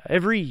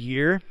 Every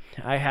year,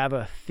 I have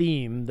a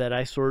theme that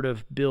I sort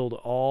of build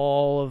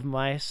all of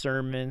my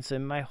sermons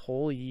and my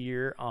whole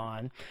year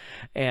on.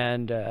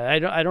 And I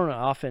don't know,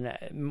 often,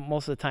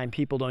 most of the time,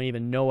 people don't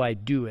even know I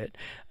do it.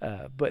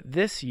 But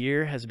this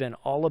year has been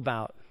all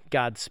about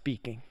God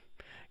speaking.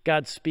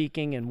 God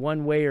speaking in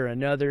one way or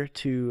another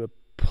to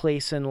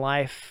place in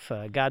life,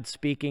 God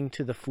speaking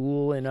to the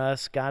fool in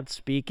us, God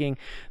speaking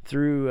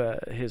through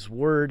his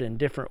word in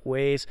different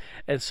ways.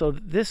 And so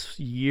this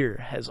year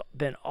has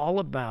been all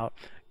about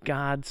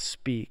God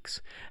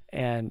speaks.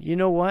 And you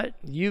know what?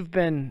 You've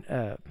been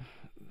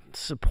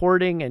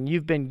supporting and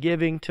you've been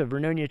giving to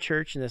Vernonia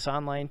Church in this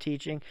online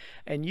teaching,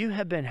 and you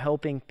have been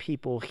helping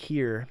people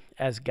hear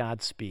as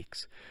God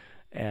speaks.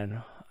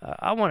 And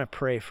I want to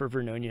pray for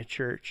Vernonia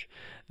Church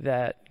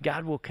that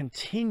God will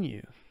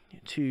continue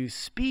to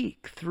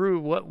speak through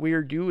what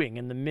we're doing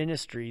and the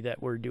ministry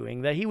that we're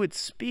doing, that he would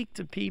speak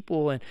to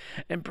people and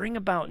bring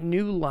about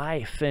new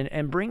life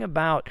and bring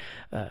about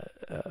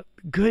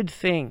good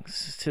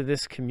things to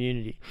this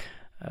community.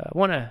 I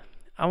want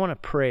to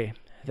pray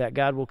that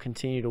God will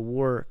continue to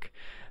work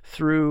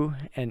through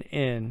and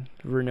in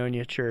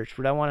Vernonia Church.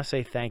 But I want to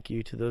say thank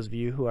you to those of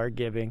you who are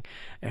giving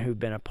and who've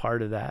been a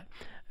part of that.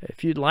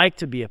 If you'd like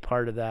to be a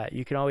part of that,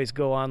 you can always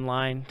go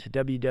online to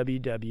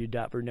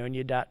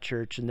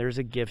www.vernonia.church, and there's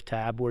a give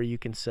tab where you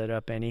can set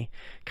up any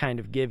kind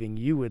of giving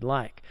you would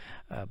like.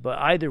 But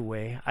either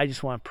way, I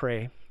just want to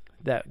pray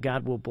that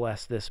God will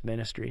bless this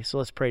ministry. So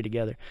let's pray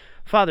together.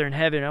 Father in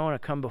heaven, I want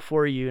to come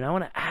before you, and I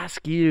want to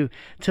ask you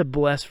to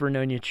bless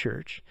Vernonia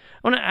Church.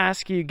 I want to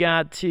ask you,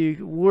 God,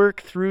 to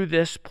work through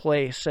this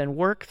place and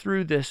work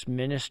through this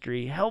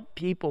ministry. Help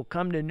people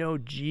come to know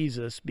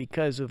Jesus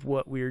because of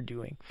what we're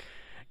doing.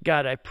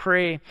 God, I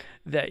pray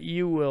that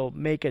you will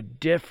make a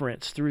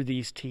difference through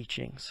these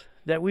teachings,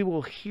 that we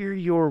will hear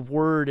your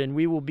word and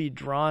we will be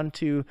drawn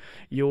to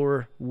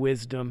your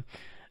wisdom.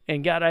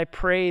 And God, I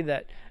pray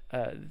that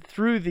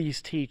through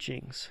these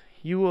teachings,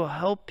 you will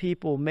help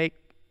people make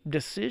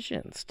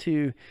decisions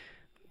to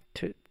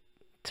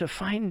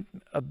find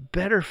a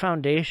better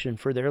foundation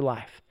for their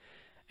life.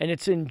 And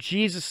it's in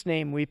Jesus'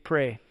 name we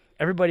pray.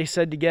 Everybody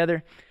said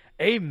together,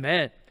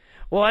 amen.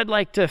 Well, I'd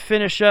like to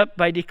finish up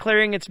by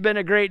declaring it's been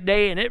a great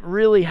day, and it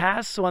really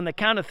has. So on the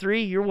count of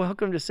 3, you're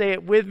welcome to say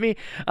it with me.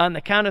 On the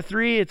count of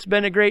 3, it's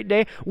been a great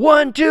day.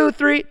 1, 2,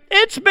 3,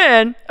 it's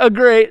been a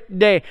great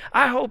day.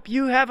 I hope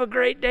you have a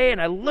great day, and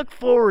I look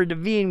forward to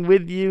being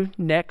with you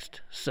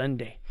next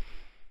Sunday.